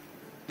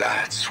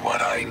 That's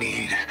what I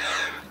need.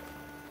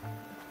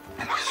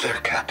 With their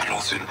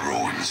capitals in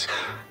ruins,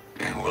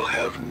 they will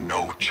have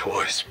no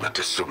choice but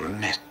to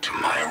submit to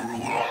my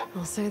rule.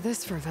 I'll say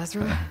this for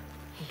Vezra.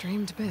 He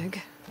dreamed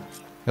big.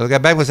 Credo che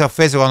Beck si è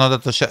offeso quando ho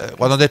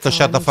detto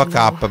shut the fuck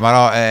up,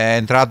 però è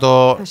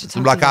entrato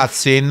sulla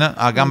cutscene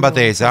a gamba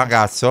tesa,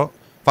 cazzo.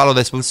 Fallo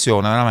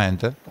d'espulsione,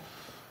 veramente.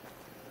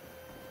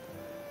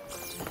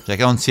 Cioè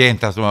che non si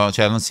entra,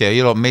 cioè non si è.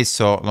 Io l'ho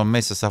messo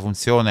sta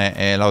funzione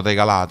e l'ho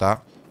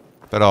regalata.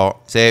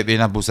 Però se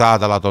viene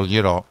abusata la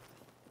toglierò.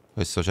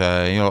 Questo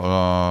cioè io fino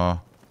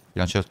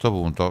a un certo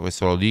punto,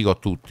 questo lo dico a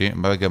tutti,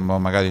 perché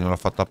magari non l'ho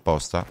fatto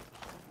apposta.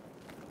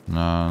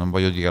 No, non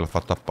voglio dire che l'ho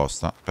fatto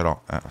apposta,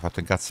 però ho fatto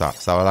incazzare,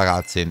 stava la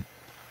cutscene.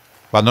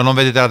 Quando non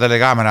vedete la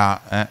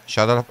telecamera,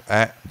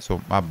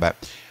 insomma, vabbè.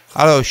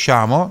 Allora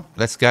usciamo.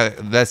 Let's get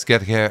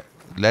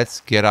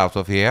out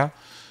of here.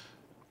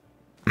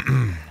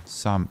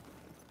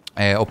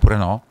 Oppure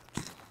no.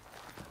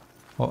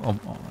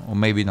 O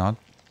maybe not.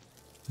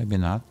 Maybe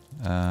not.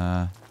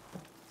 No,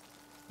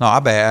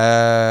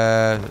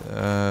 vabbè.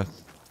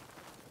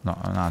 No,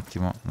 un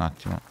attimo.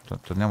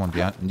 Torniamo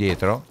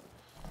indietro.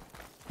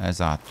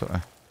 Esatto.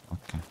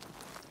 Ok.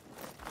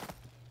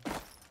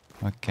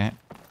 Ok.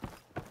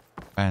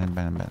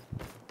 Bene.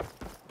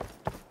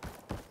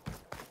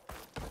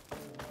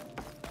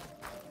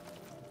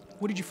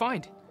 What did you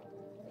find?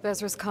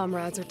 Vezra's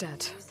comrades are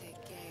dead.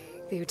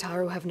 The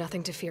Utaru have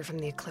nothing to fear from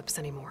the Eclipse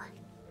anymore.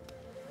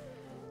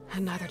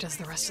 And neither does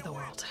the rest of the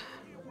world.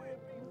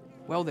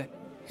 Well then.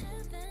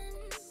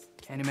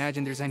 Can't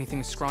imagine there's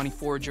anything a scrawny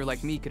forager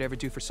like me could ever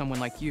do for someone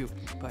like you,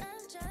 but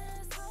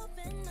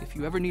if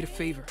you ever need a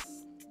favor,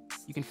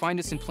 you can find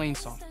us in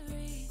Plainsong.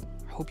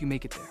 I hope you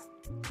make it there.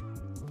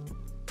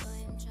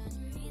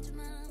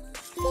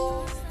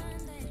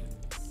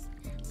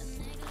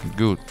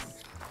 Good.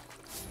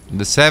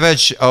 The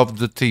Savage of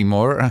the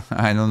Timor.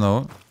 I don't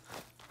know.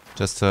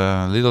 Just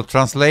a little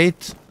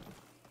translate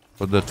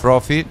for the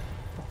trophy.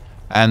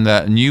 And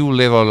new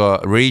level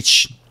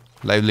reach.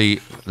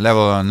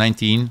 Level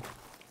 19.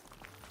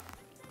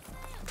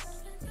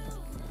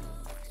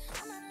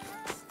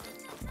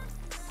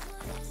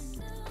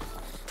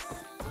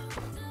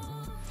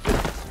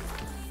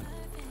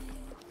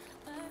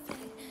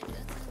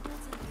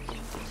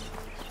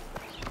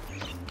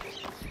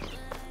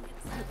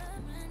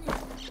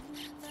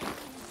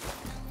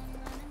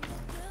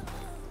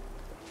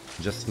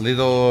 Just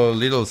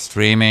little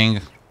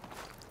streaming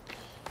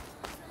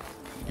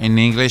in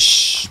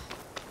English.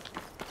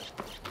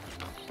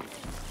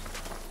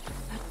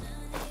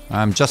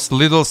 I'm just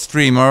little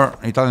streamer,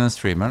 Italian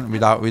streamer,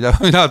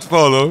 without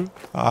follow.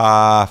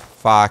 Ah,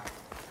 fuck.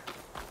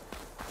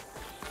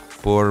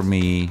 Poor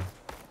me.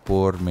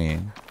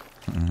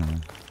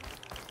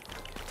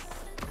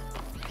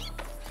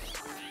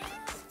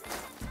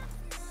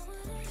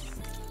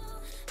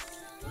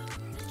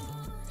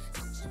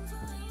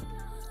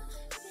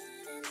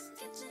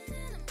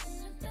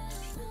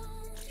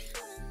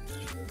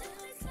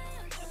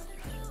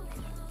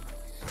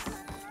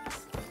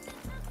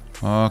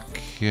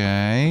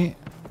 Okay.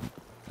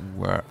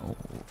 Where?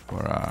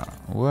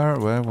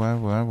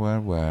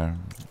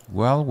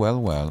 Well.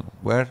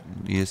 Where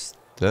is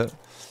the?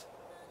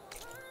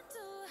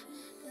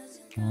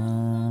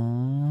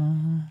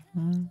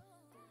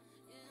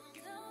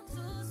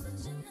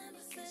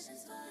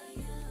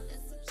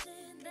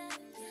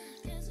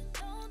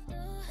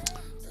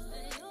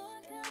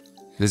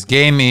 This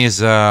game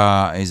is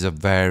a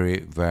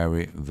very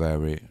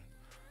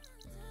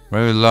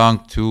long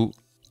to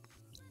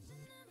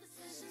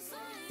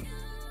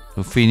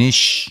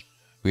finish.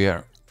 We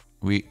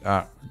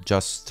are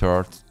just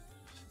start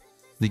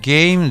the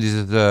game. This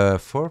is the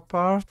 4th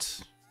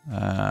part,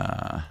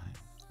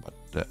 but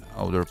the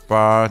other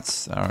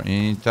parts are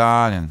in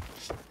Italian.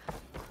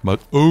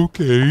 But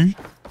okay.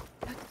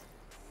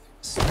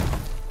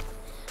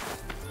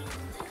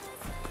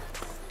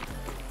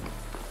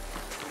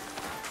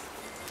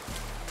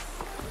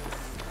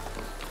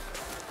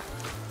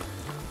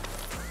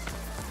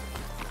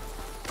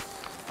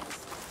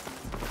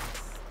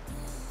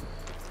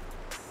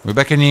 We're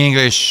back in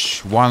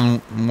English one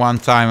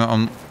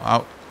time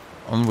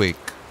on week.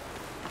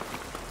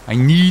 I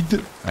need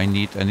to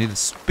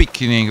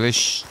speak in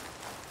English.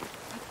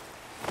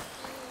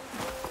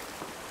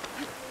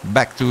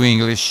 Back to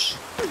English.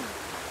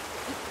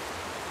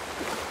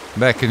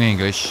 Back in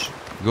English.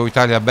 Go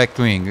Italia back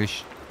to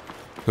English.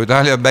 Go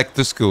Italia back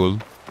to school.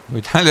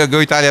 Go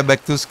Italia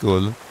back to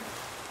school.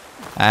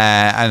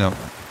 I know.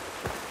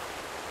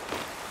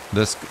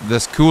 The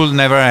school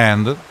never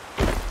end.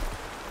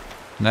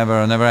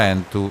 Never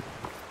end to.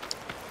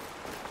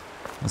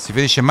 Non si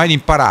finisce mai di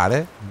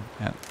imparare.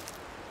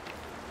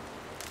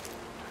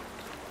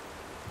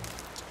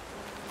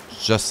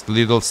 Just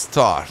little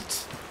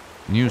start.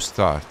 New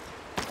start.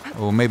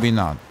 Or maybe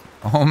not.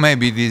 Or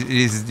maybe this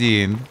is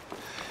the end.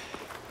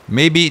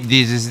 Maybe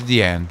this is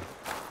the end.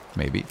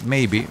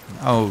 Maybe.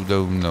 Oh,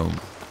 don't know.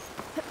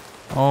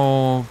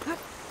 Oh,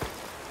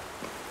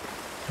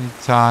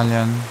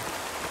 Italian.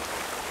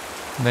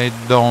 They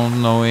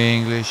don't know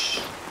English.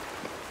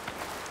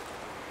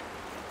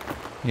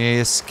 He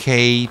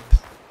escaped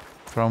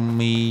from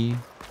me.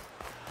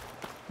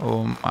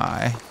 Oh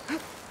my.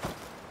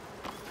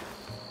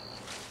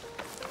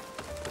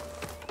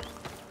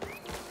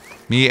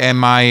 Me and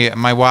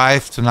my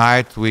wife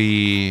tonight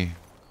we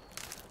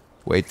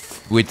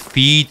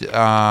feed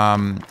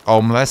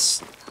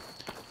homeless.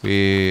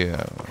 We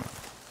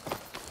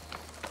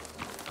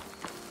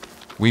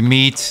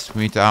meet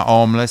with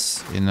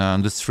homeless in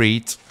the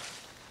street,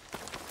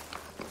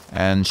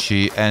 and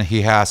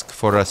he asked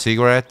for a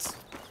cigarette,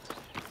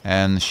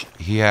 and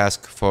he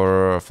asked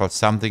for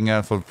something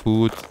else, for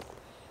food.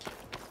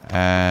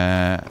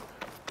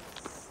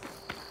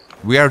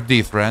 We are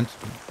different.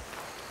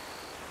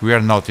 We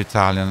are not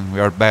Italian. We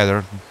are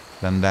better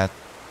than that.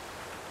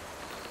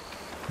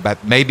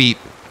 But maybe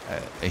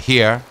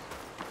here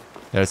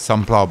there's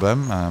some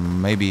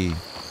problem. Maybe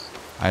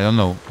I don't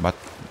know. But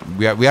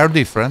we are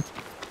different.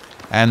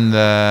 And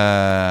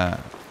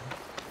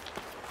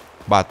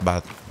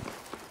but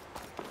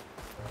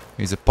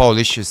he's a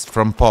Polish. He's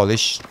from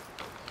Polish.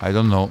 I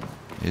don't know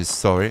his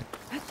story.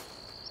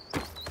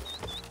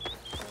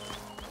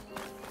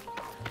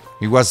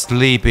 He was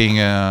sleeping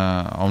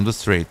on the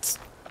street.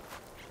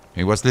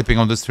 He was sleeping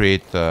on the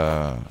street.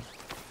 A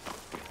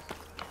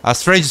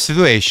strange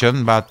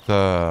situation, but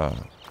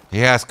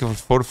he asked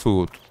for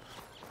food.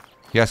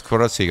 He asked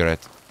for a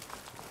cigarette.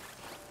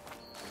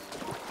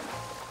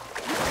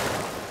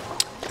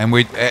 And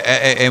we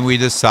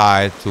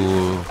decide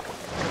to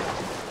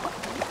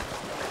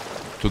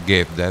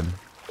give them.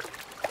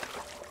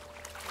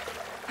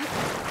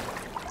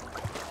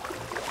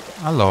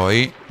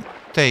 Aloy,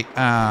 take.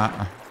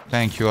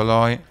 Thank you,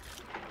 Aloy.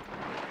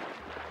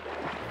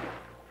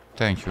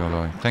 Thank you,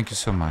 Aloy. Thank you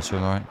so much,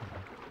 Aloy.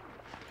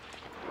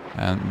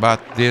 But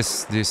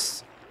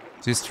this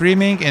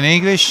streaming in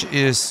English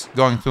is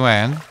going to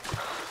end.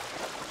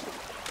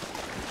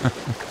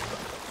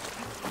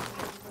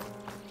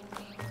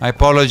 My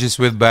apologies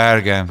with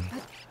Bergen.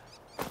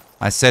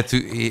 I said to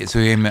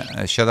him,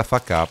 shut the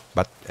fuck up,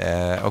 but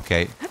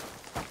okay.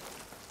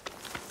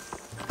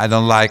 I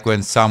don't like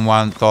when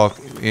someone talk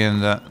in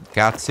the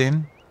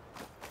cutscene.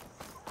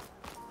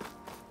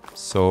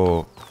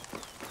 So,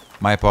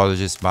 my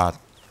apologies, but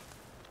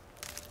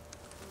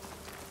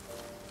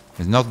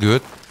it's not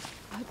good.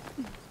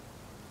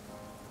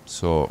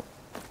 So,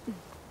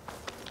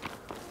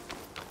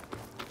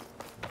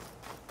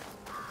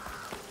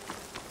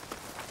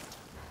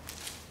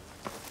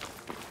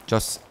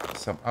 just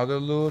some other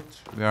loot.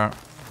 We are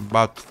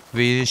about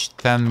finished,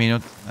 10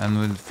 minutes, and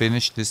we'll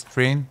finish this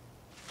stream.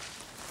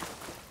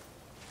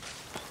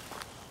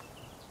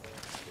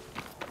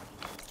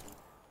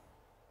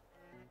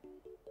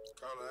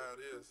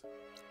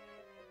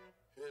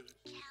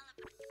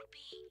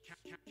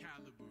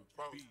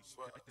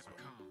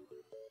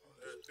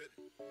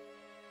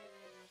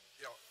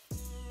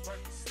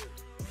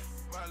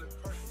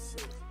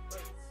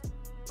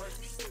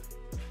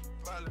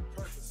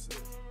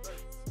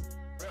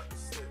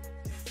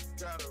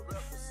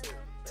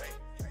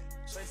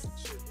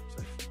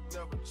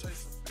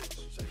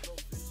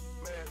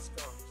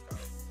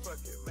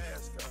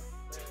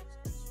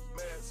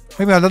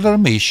 Maybe another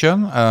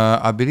mission,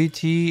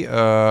 ability,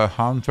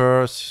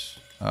 hunters,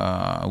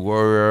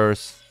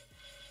 warriors,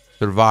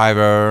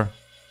 survivor.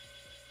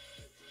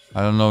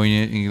 I don't know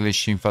in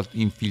English,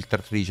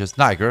 infiltratrice,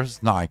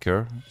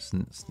 sniper,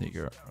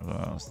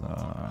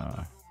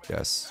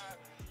 yes.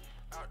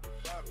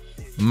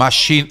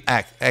 Machine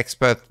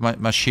expert.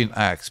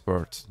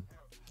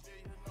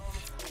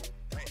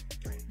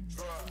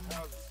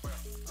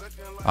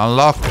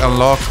 Unlock.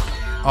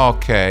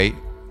 Okay.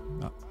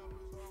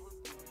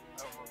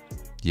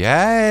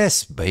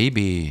 Yes,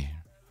 baby.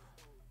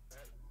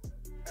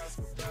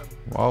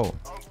 Wow.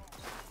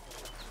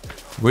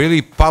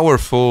 Really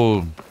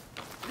powerful.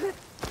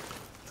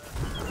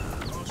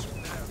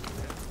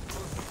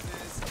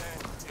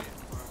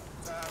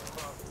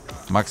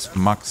 Much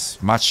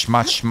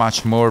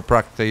more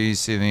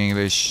practice in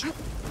English.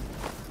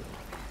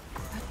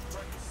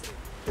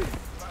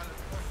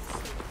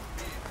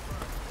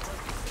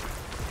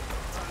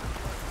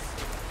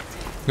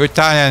 Your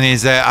Italian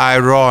is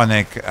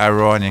ironic.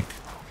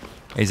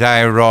 It's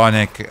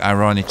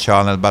ironic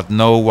channel, but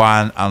no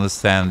one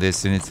understands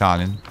this in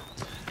Italian.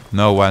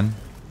 No one.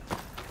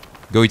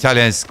 Go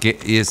Italian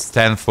is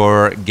stand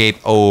for game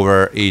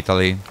over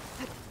Italy,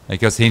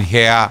 because in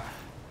here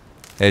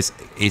is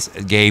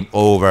game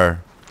over,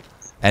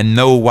 and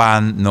no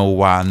one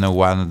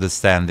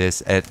understand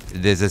this.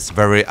 This is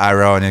very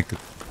ironic.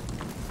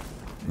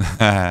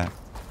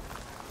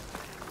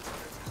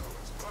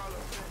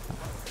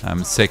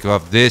 I'm sick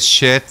of this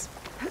shit.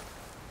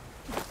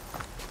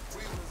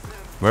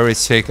 Very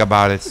sick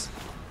about it.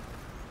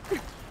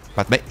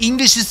 But my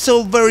English is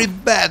so very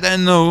bad, I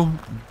know.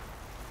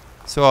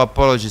 So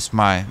apologies,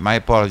 my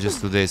apologies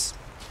to this.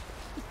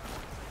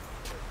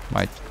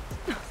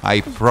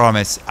 I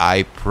promise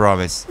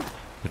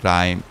that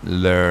I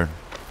learn.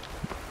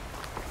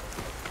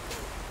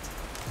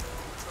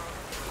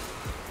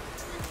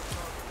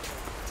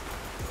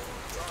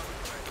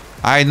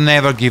 I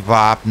never give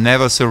up,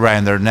 never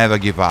surrender, never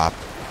give up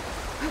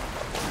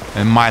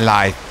in my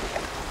life.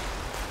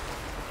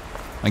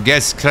 I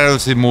get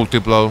sclerosis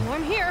multiple.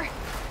 I'm here.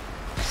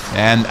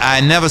 And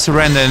I never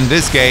surrender in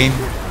this game.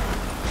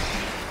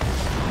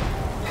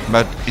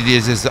 But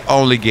this is the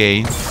only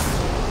game.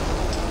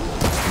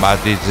 But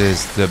it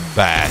is the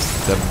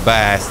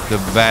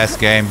best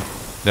game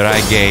that I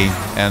gained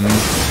in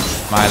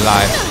my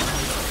life.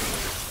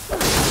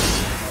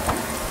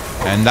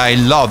 And I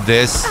love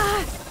this.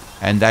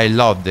 And I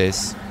love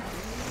this.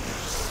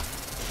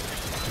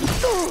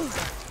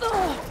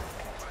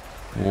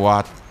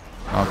 What?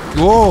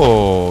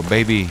 Whoa,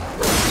 baby.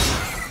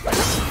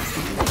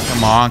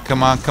 Come on,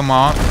 come on, come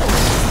on.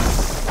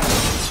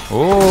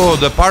 Oh,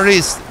 the party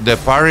is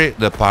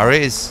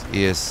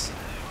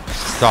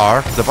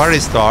start. The party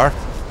start.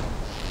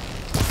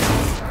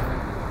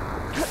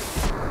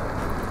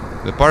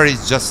 The party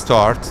is just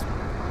start.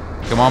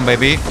 Come on,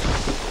 baby.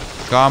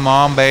 Come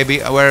on, baby.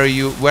 Where are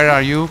you? Where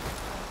are you?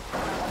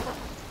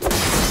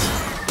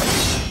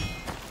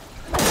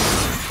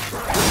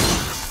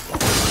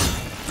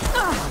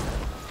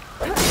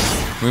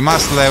 We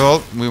must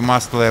level. We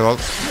must level.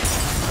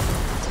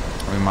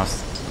 We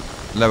must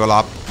level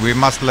up. We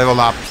must level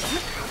up.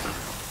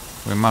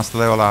 We must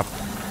level up.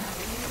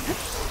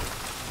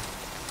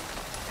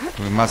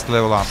 We must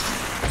level up.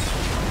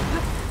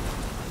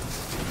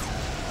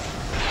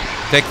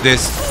 Take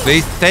this.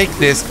 Please take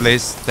this,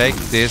 please. Take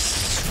this.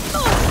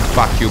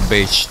 Fuck you,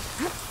 bitch.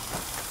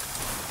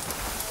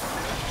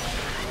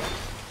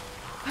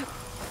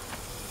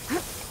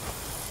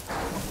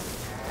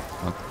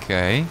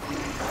 Okay.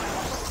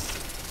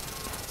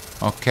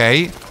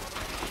 Okay.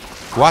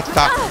 What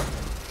the?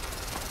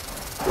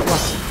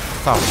 What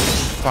the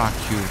fuck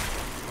you?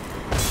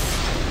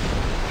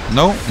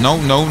 No, no,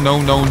 no,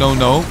 no, no, no,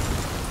 no.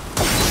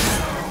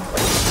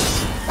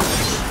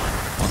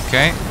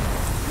 Okay.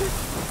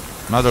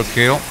 Another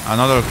kill.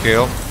 Another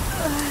kill.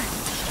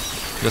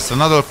 Just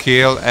another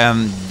kill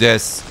and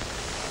this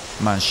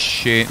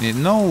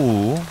machine.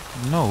 No.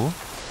 No.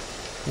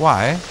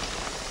 Why?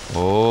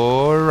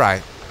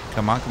 Alright.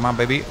 Come on,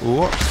 baby.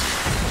 Ooh.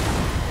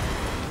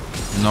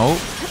 No.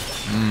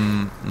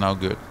 No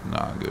good.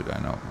 No good. I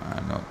know.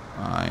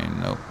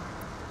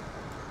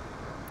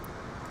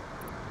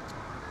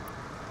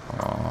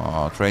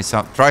 Oh, try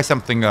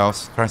something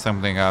else. Try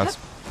something else.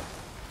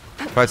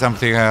 Try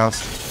something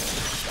else.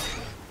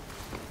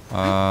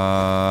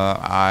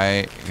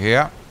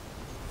 Here.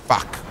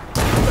 Fuck.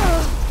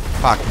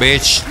 Fuck,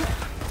 bitch.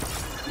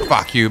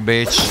 Fuck you,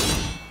 bitch.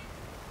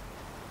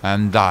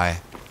 And die.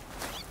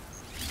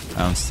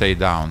 And stay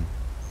down.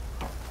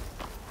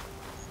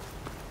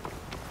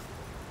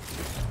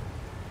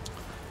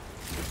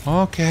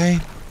 Okay.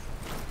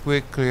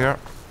 Quick clear.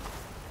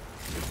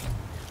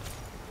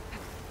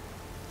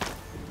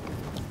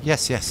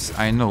 Yes,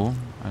 I know.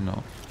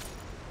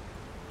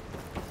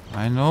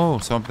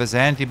 Sono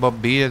presenti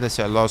Bobby,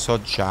 adesso lo so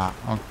già.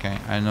 Ok,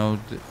 I know.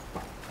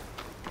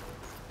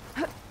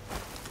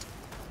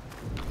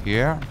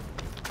 Here.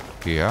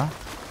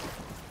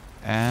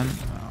 And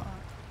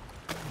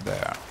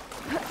there.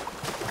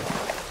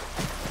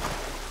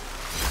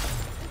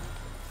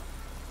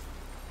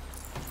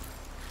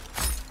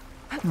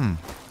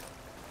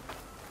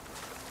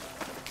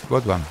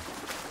 Good one.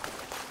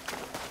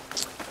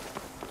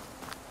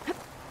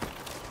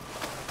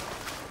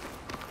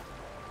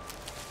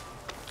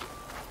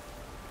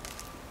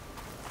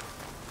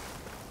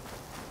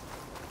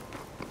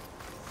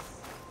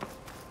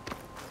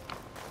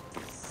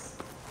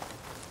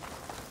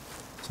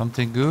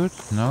 Something good?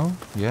 No?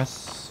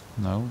 Yes?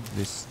 No?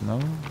 This? No?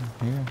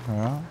 Here?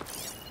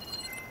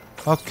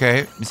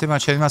 Ok, mi sembra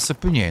c'è rimasto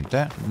più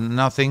niente.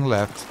 Nothing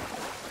left.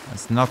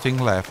 There's nothing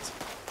left.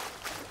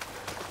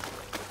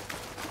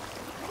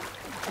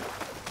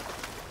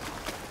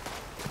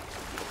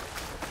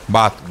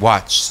 But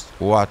watch,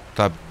 what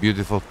a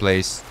beautiful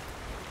place.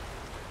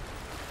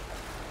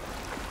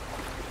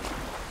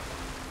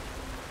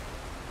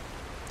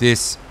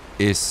 This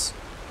is...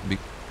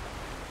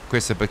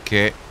 Questo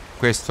perché...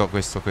 Questo.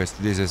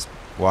 This is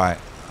why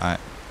I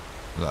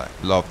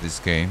love this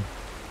game.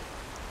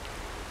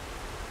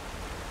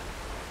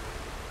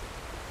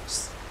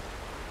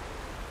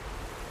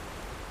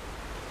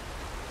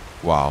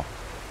 Wow.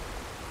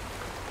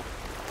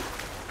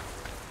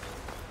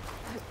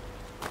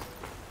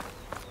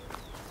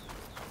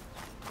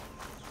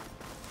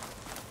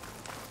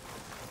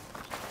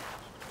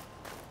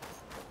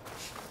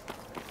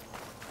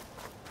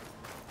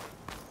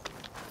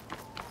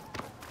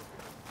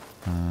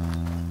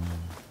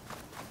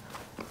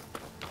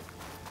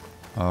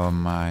 Oh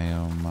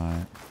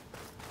my.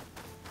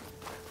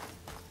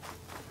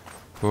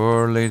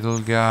 Poor little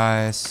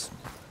guys.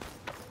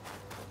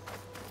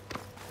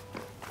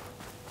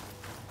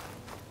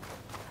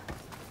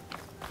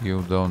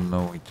 You don't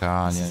know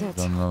Italian, This is you it.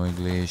 don't know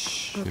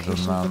English, you don't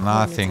Location know of the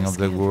nothing of coordinates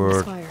the I scanned from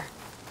word. Spire.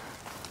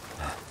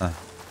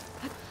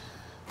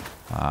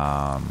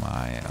 Oh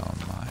my, oh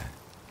my.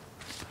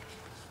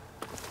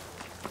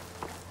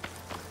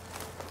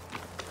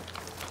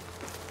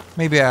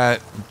 Maybe I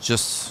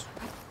just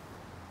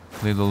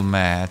little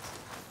mad.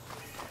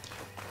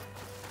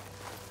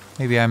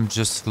 Maybe I'm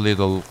just a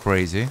little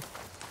crazy.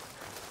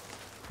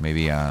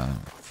 Maybe A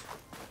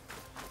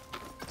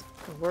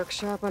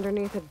workshop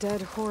underneath a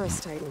dead Horus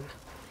Titan.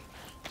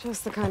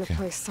 Just the kind Okay. of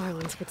place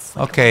Silence would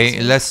slip okay,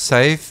 into. let's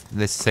save.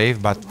 Let's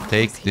save, but What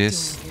take was he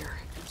this. doing here?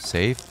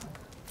 Save.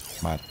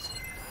 But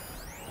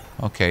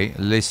okay,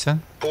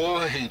 listen.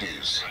 Poor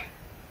Hades.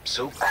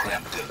 So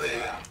cramped in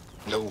there.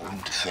 No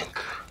room to think.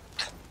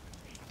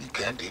 You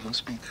can't even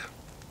speak.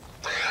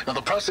 Now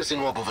the processing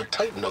orb of a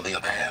Titan, on the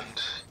other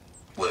hand,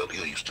 well,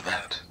 you're used to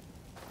that.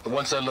 But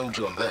once I load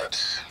you on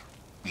that,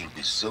 you'll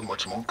be so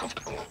much more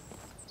comfortable.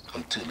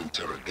 Until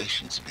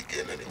interrogations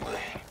begin,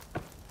 anyway.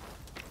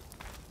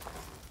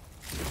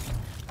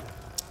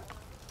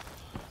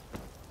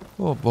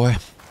 Oh boy.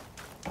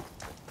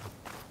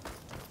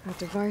 That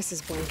device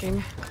is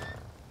blinking.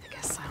 I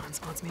guess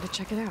Silence wants me to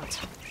check it out.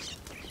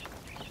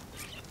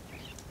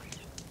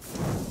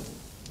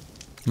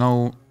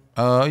 No.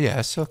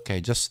 Yes. Okay.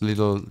 Just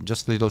little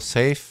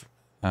safe.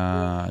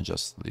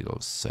 Just little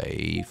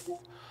safe.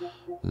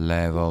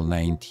 Level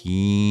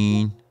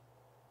 19.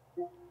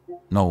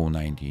 No,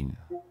 19.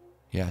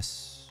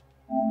 Yes.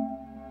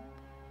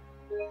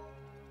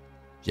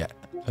 Yeah.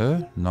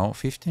 No,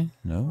 15.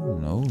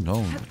 No.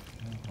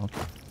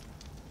 Okay.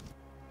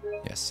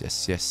 Yes.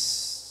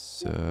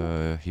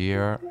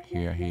 Here.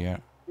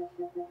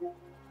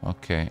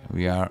 Okay,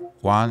 we are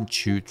 1,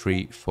 2,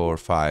 3, 4,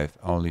 5.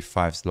 Only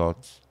 5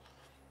 slots.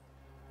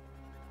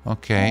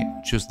 Okay,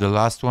 choose the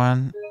last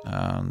one,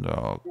 and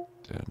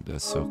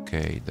that's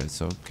okay.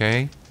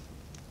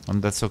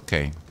 And that's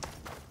okay.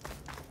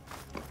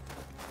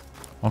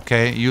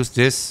 Okay, use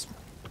this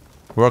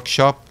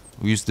workshop.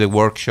 Use the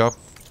workshop.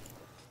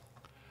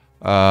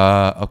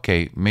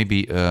 Okay,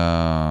 maybe.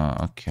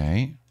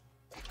 Okay.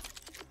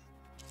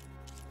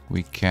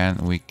 We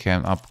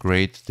can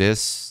upgrade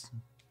this.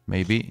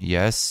 Maybe.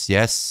 Yes.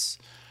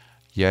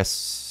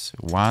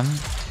 1.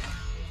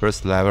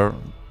 First level.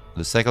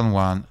 The second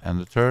one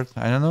and the third.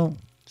 I don't know.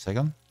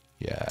 Second?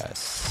 Yes.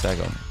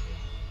 Second.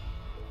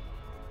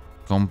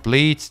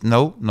 Complete.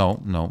 No.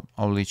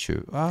 Only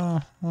 2.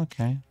 Ah,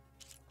 okay.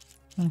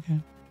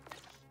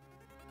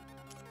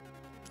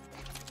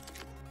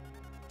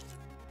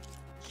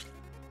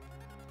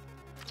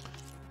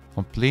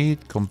 Complete.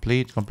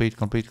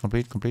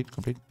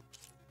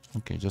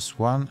 Okay, just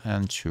 1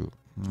 and 2.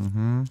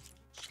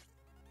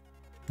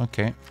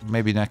 Okay,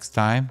 maybe next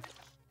time.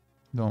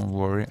 Don't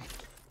worry.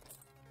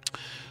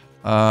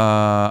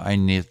 I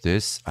need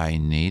this.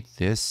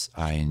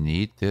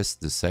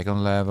 The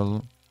second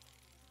level.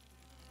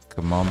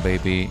 Come on,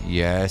 baby.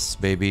 Yes,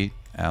 baby.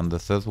 And the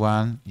third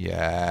one.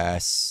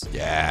 Yes.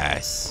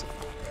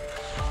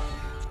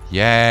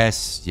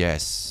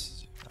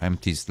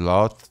 Empty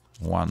slot.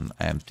 1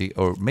 empty,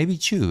 or maybe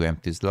 2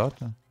 empty slot.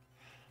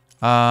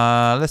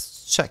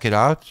 Let's check it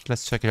out.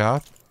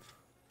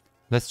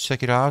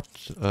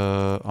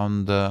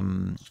 On the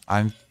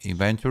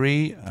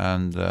inventory,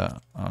 and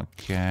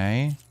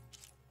okay.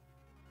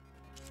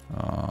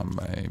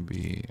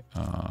 Maybe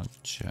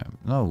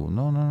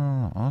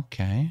no.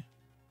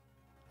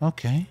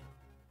 Okay.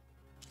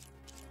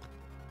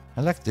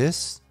 I like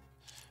this.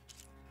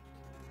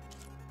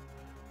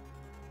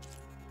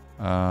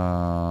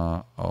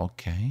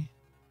 Okay.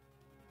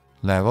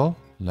 Level.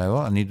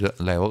 I need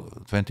level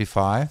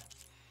 25.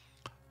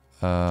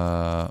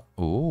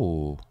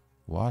 Oh,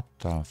 what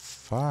the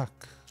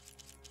fuck?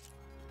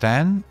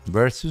 10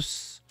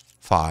 versus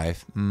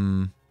 5.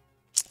 And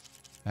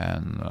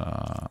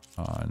I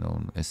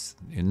don't. It's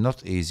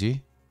not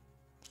easy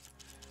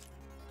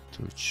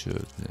to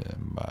shoot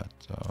them, but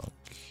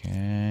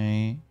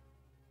okay.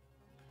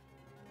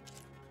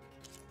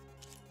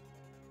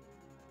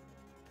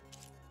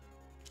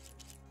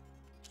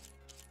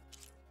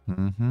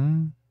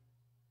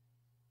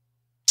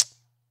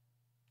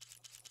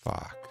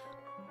 Fuck.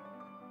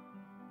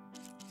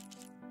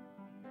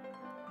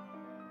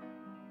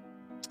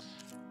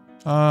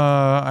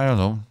 I don't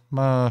know.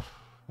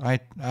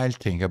 I'll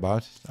think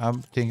about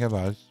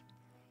it.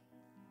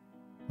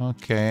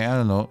 Okay, I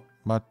don't know.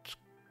 But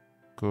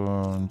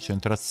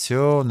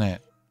concentrazione.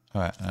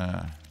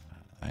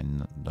 I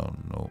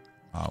don't know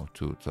how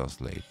to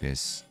translate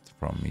this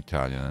from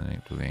Italian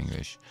into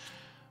English.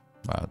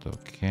 But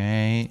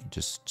okay,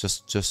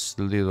 just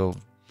a little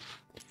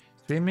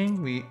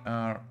streaming. We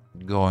are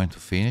going to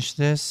finish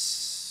this.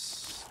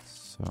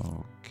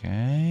 So,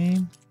 okay.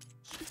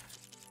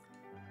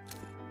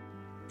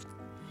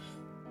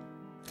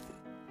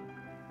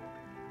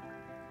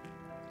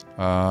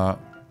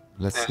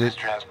 Let's This is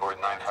Transport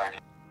 95.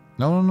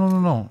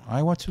 No.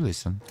 I want to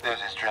listen. This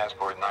is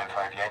Transport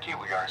 95 Yankee.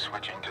 We are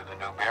switching to the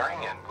new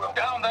bearing and we'll...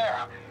 Down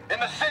there! In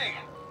the city!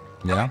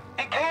 Yeah?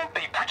 It can't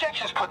be.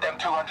 Projections put them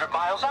 200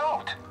 miles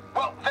out.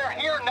 Well, they're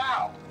here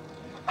now.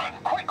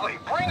 Quickly,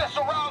 bring us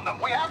around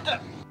them. We have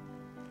to...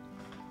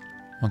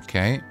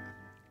 Ok.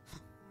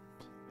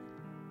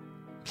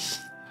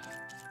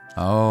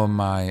 Oh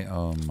my,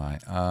 oh my.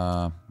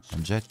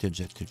 Oggetti,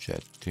 oggetti,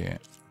 oggetti.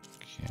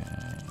 Ok.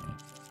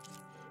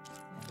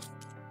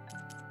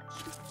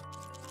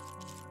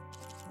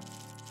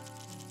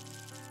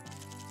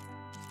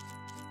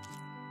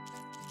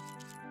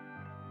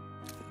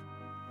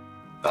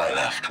 I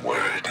left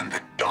word in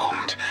the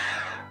domed.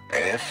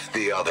 If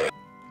the other...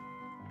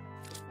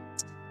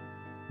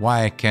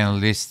 Why I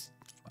can list?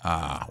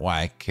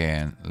 Why I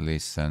can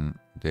listen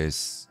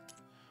this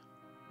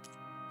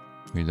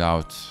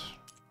without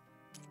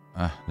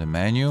the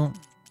menu?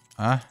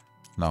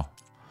 No,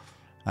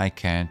 I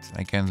can't.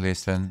 I can't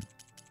listen.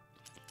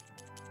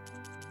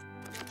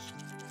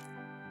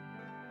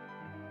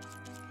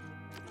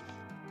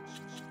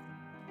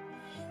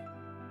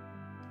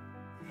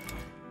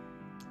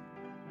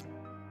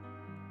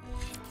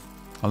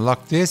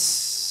 Unlock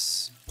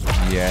this.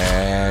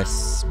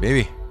 Yes,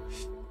 baby.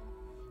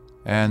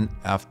 And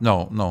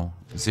no,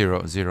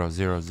 0, 0,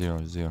 0,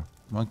 0, 0.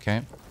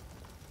 Okay.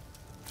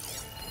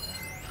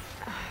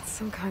 It's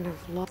some kind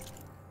of law.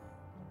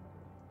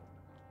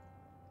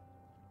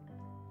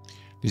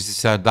 This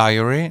is a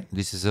diary.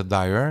 This is a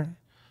diary.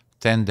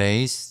 10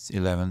 days,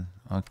 11.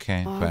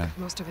 Okay. Log,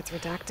 most of it's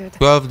redacted.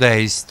 12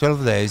 days.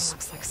 12 days.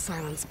 Looks like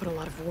Silence put a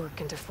lot of work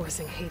into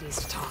forcing Hades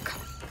to talk.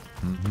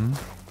 Mm-hmm.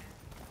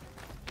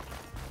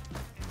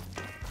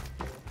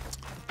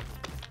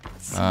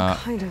 Some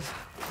kind of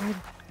red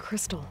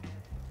crystal.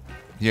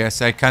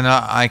 Yes, I can't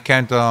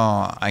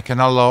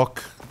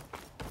lock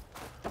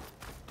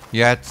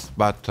yet,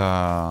 but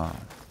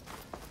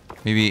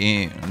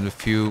maybe in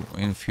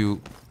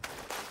few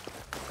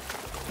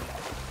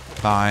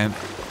time.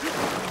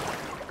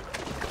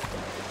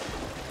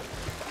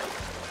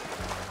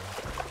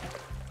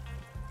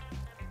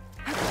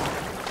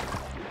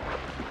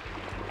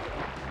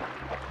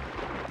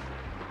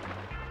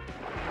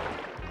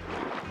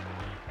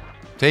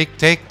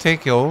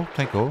 Take all.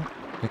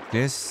 Take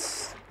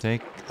this.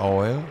 Take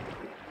oil.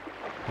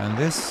 And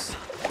this.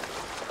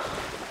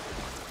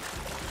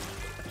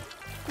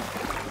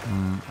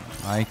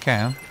 I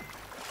can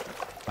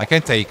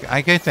take.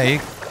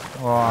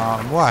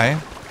 Why?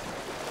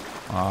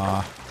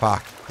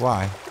 Fuck.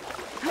 Why?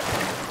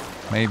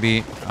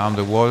 Maybe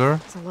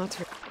underwater. It's a lot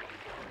to...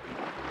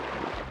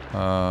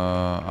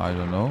 I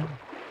don't know.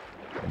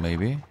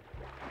 Maybe.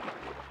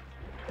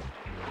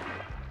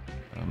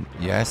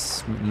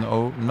 Yes.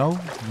 No.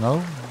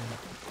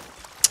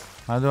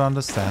 I don't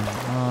understand.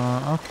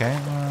 Okay.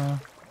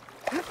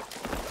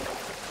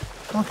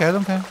 Okay, I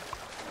don't care.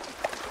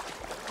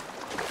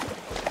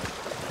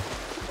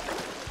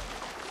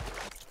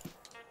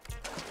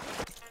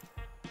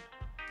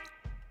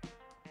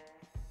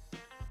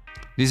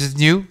 This is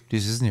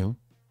new.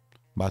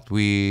 But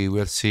we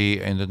will see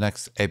in the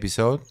next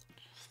episode.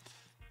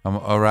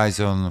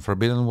 Horizon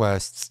Forbidden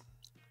West.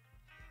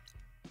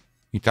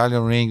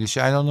 Italian or English,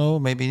 I don't know.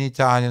 Maybe in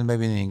Italian,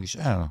 maybe in English.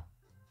 I don't know.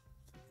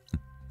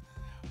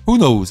 Who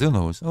knows?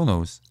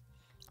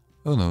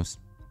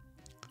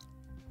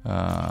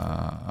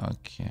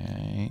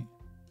 Okay.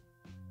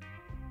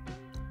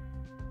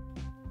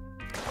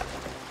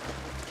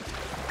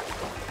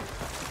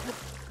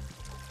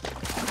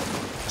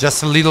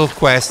 Just a little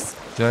quest.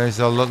 There is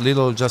a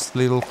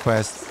little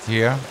quest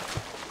here.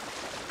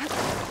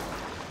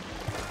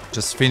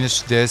 Just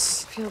finish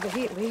this. Feel the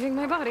heat leaving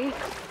my body.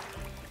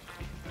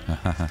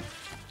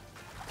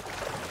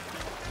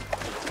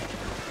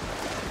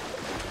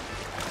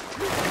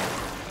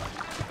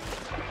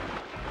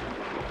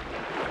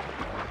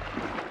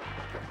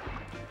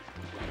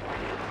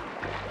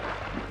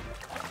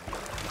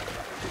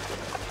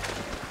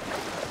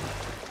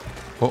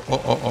 Oh.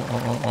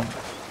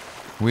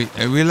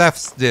 We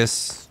left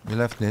this.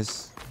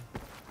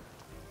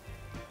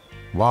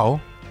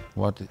 Wow.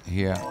 What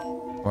here?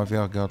 What we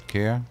have got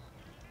here?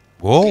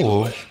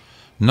 Whoa.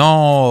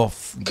 No,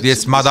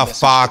 this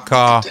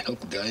motherfucker.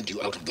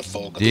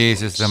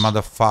 This is the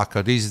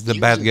motherfucker. This is the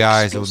bad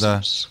guys of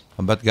the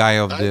bad guy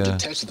of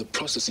the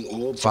processing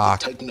orb from the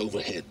Titan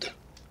overhead.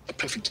 A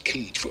perfect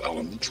cage for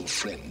our mutual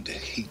friend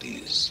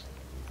Hades.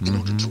 In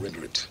order to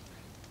render it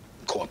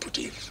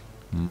cooperative.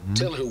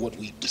 Tell her what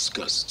we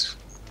discussed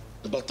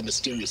about the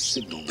mysterious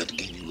signal that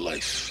gave you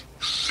life.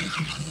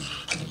 Signal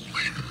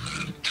only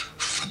meant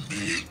for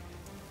me.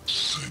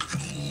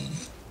 Signal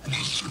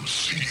was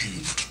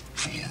received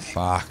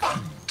for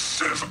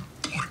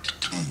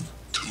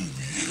 7.22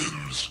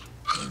 years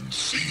and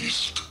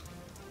ceased.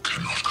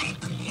 Cannot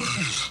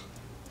compromise.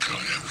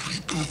 Gaia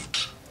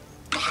reboot.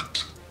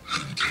 But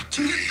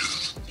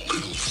entities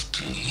will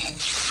still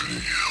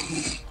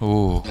fail.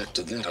 Oh. Back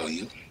to that, are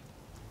you?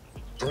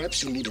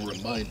 Perhaps you need a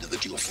reminder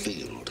that you have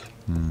failed.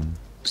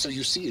 So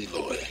you see,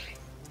 Aloy,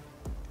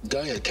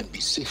 Gaia can be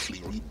safely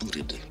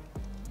rebooted.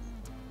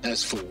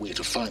 As for where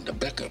to find a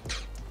backup,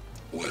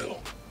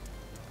 well,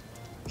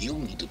 you'll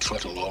need to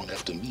trot along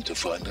after me to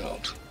find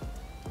out.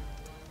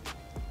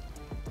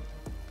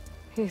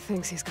 He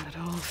thinks he's got it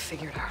all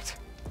figured out.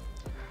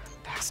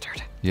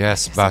 Bastard.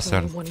 Yes, Guess there's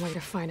bastard. only one way to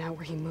find out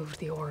where he moved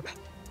the orb.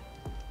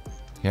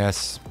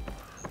 Yes.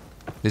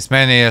 This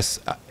man is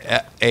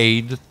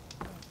Ade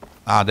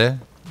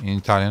in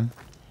Italian.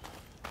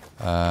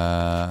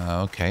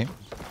 Okay.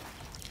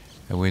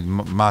 We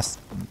must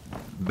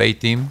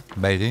bait him.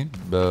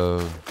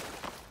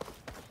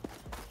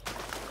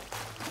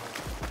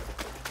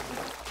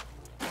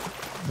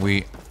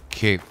 We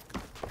kick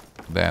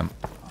them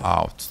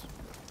out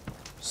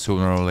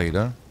sooner or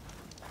later.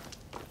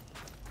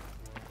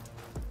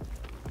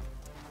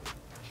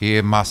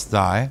 He must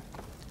die.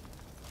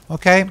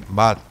 Okay,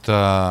 but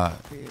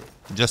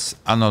just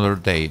another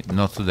day,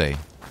 not today.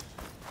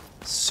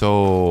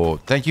 So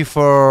thank you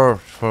for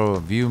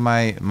view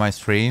my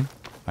stream.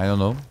 I don't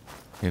know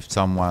if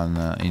someone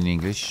in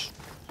English,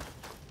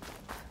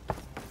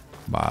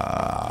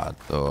 but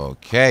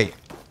okay.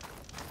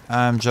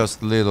 I'm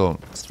just little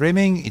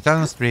streaming,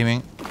 Italian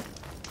streaming,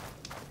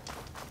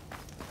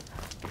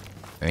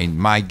 and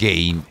my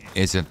game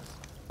isn't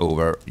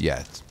over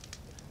yet,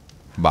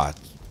 but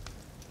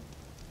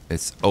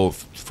it's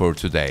off for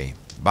today.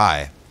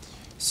 Bye.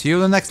 See you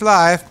in the next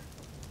live.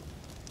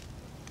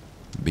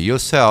 Be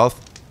yourself.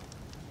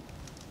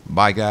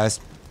 Bye, guys.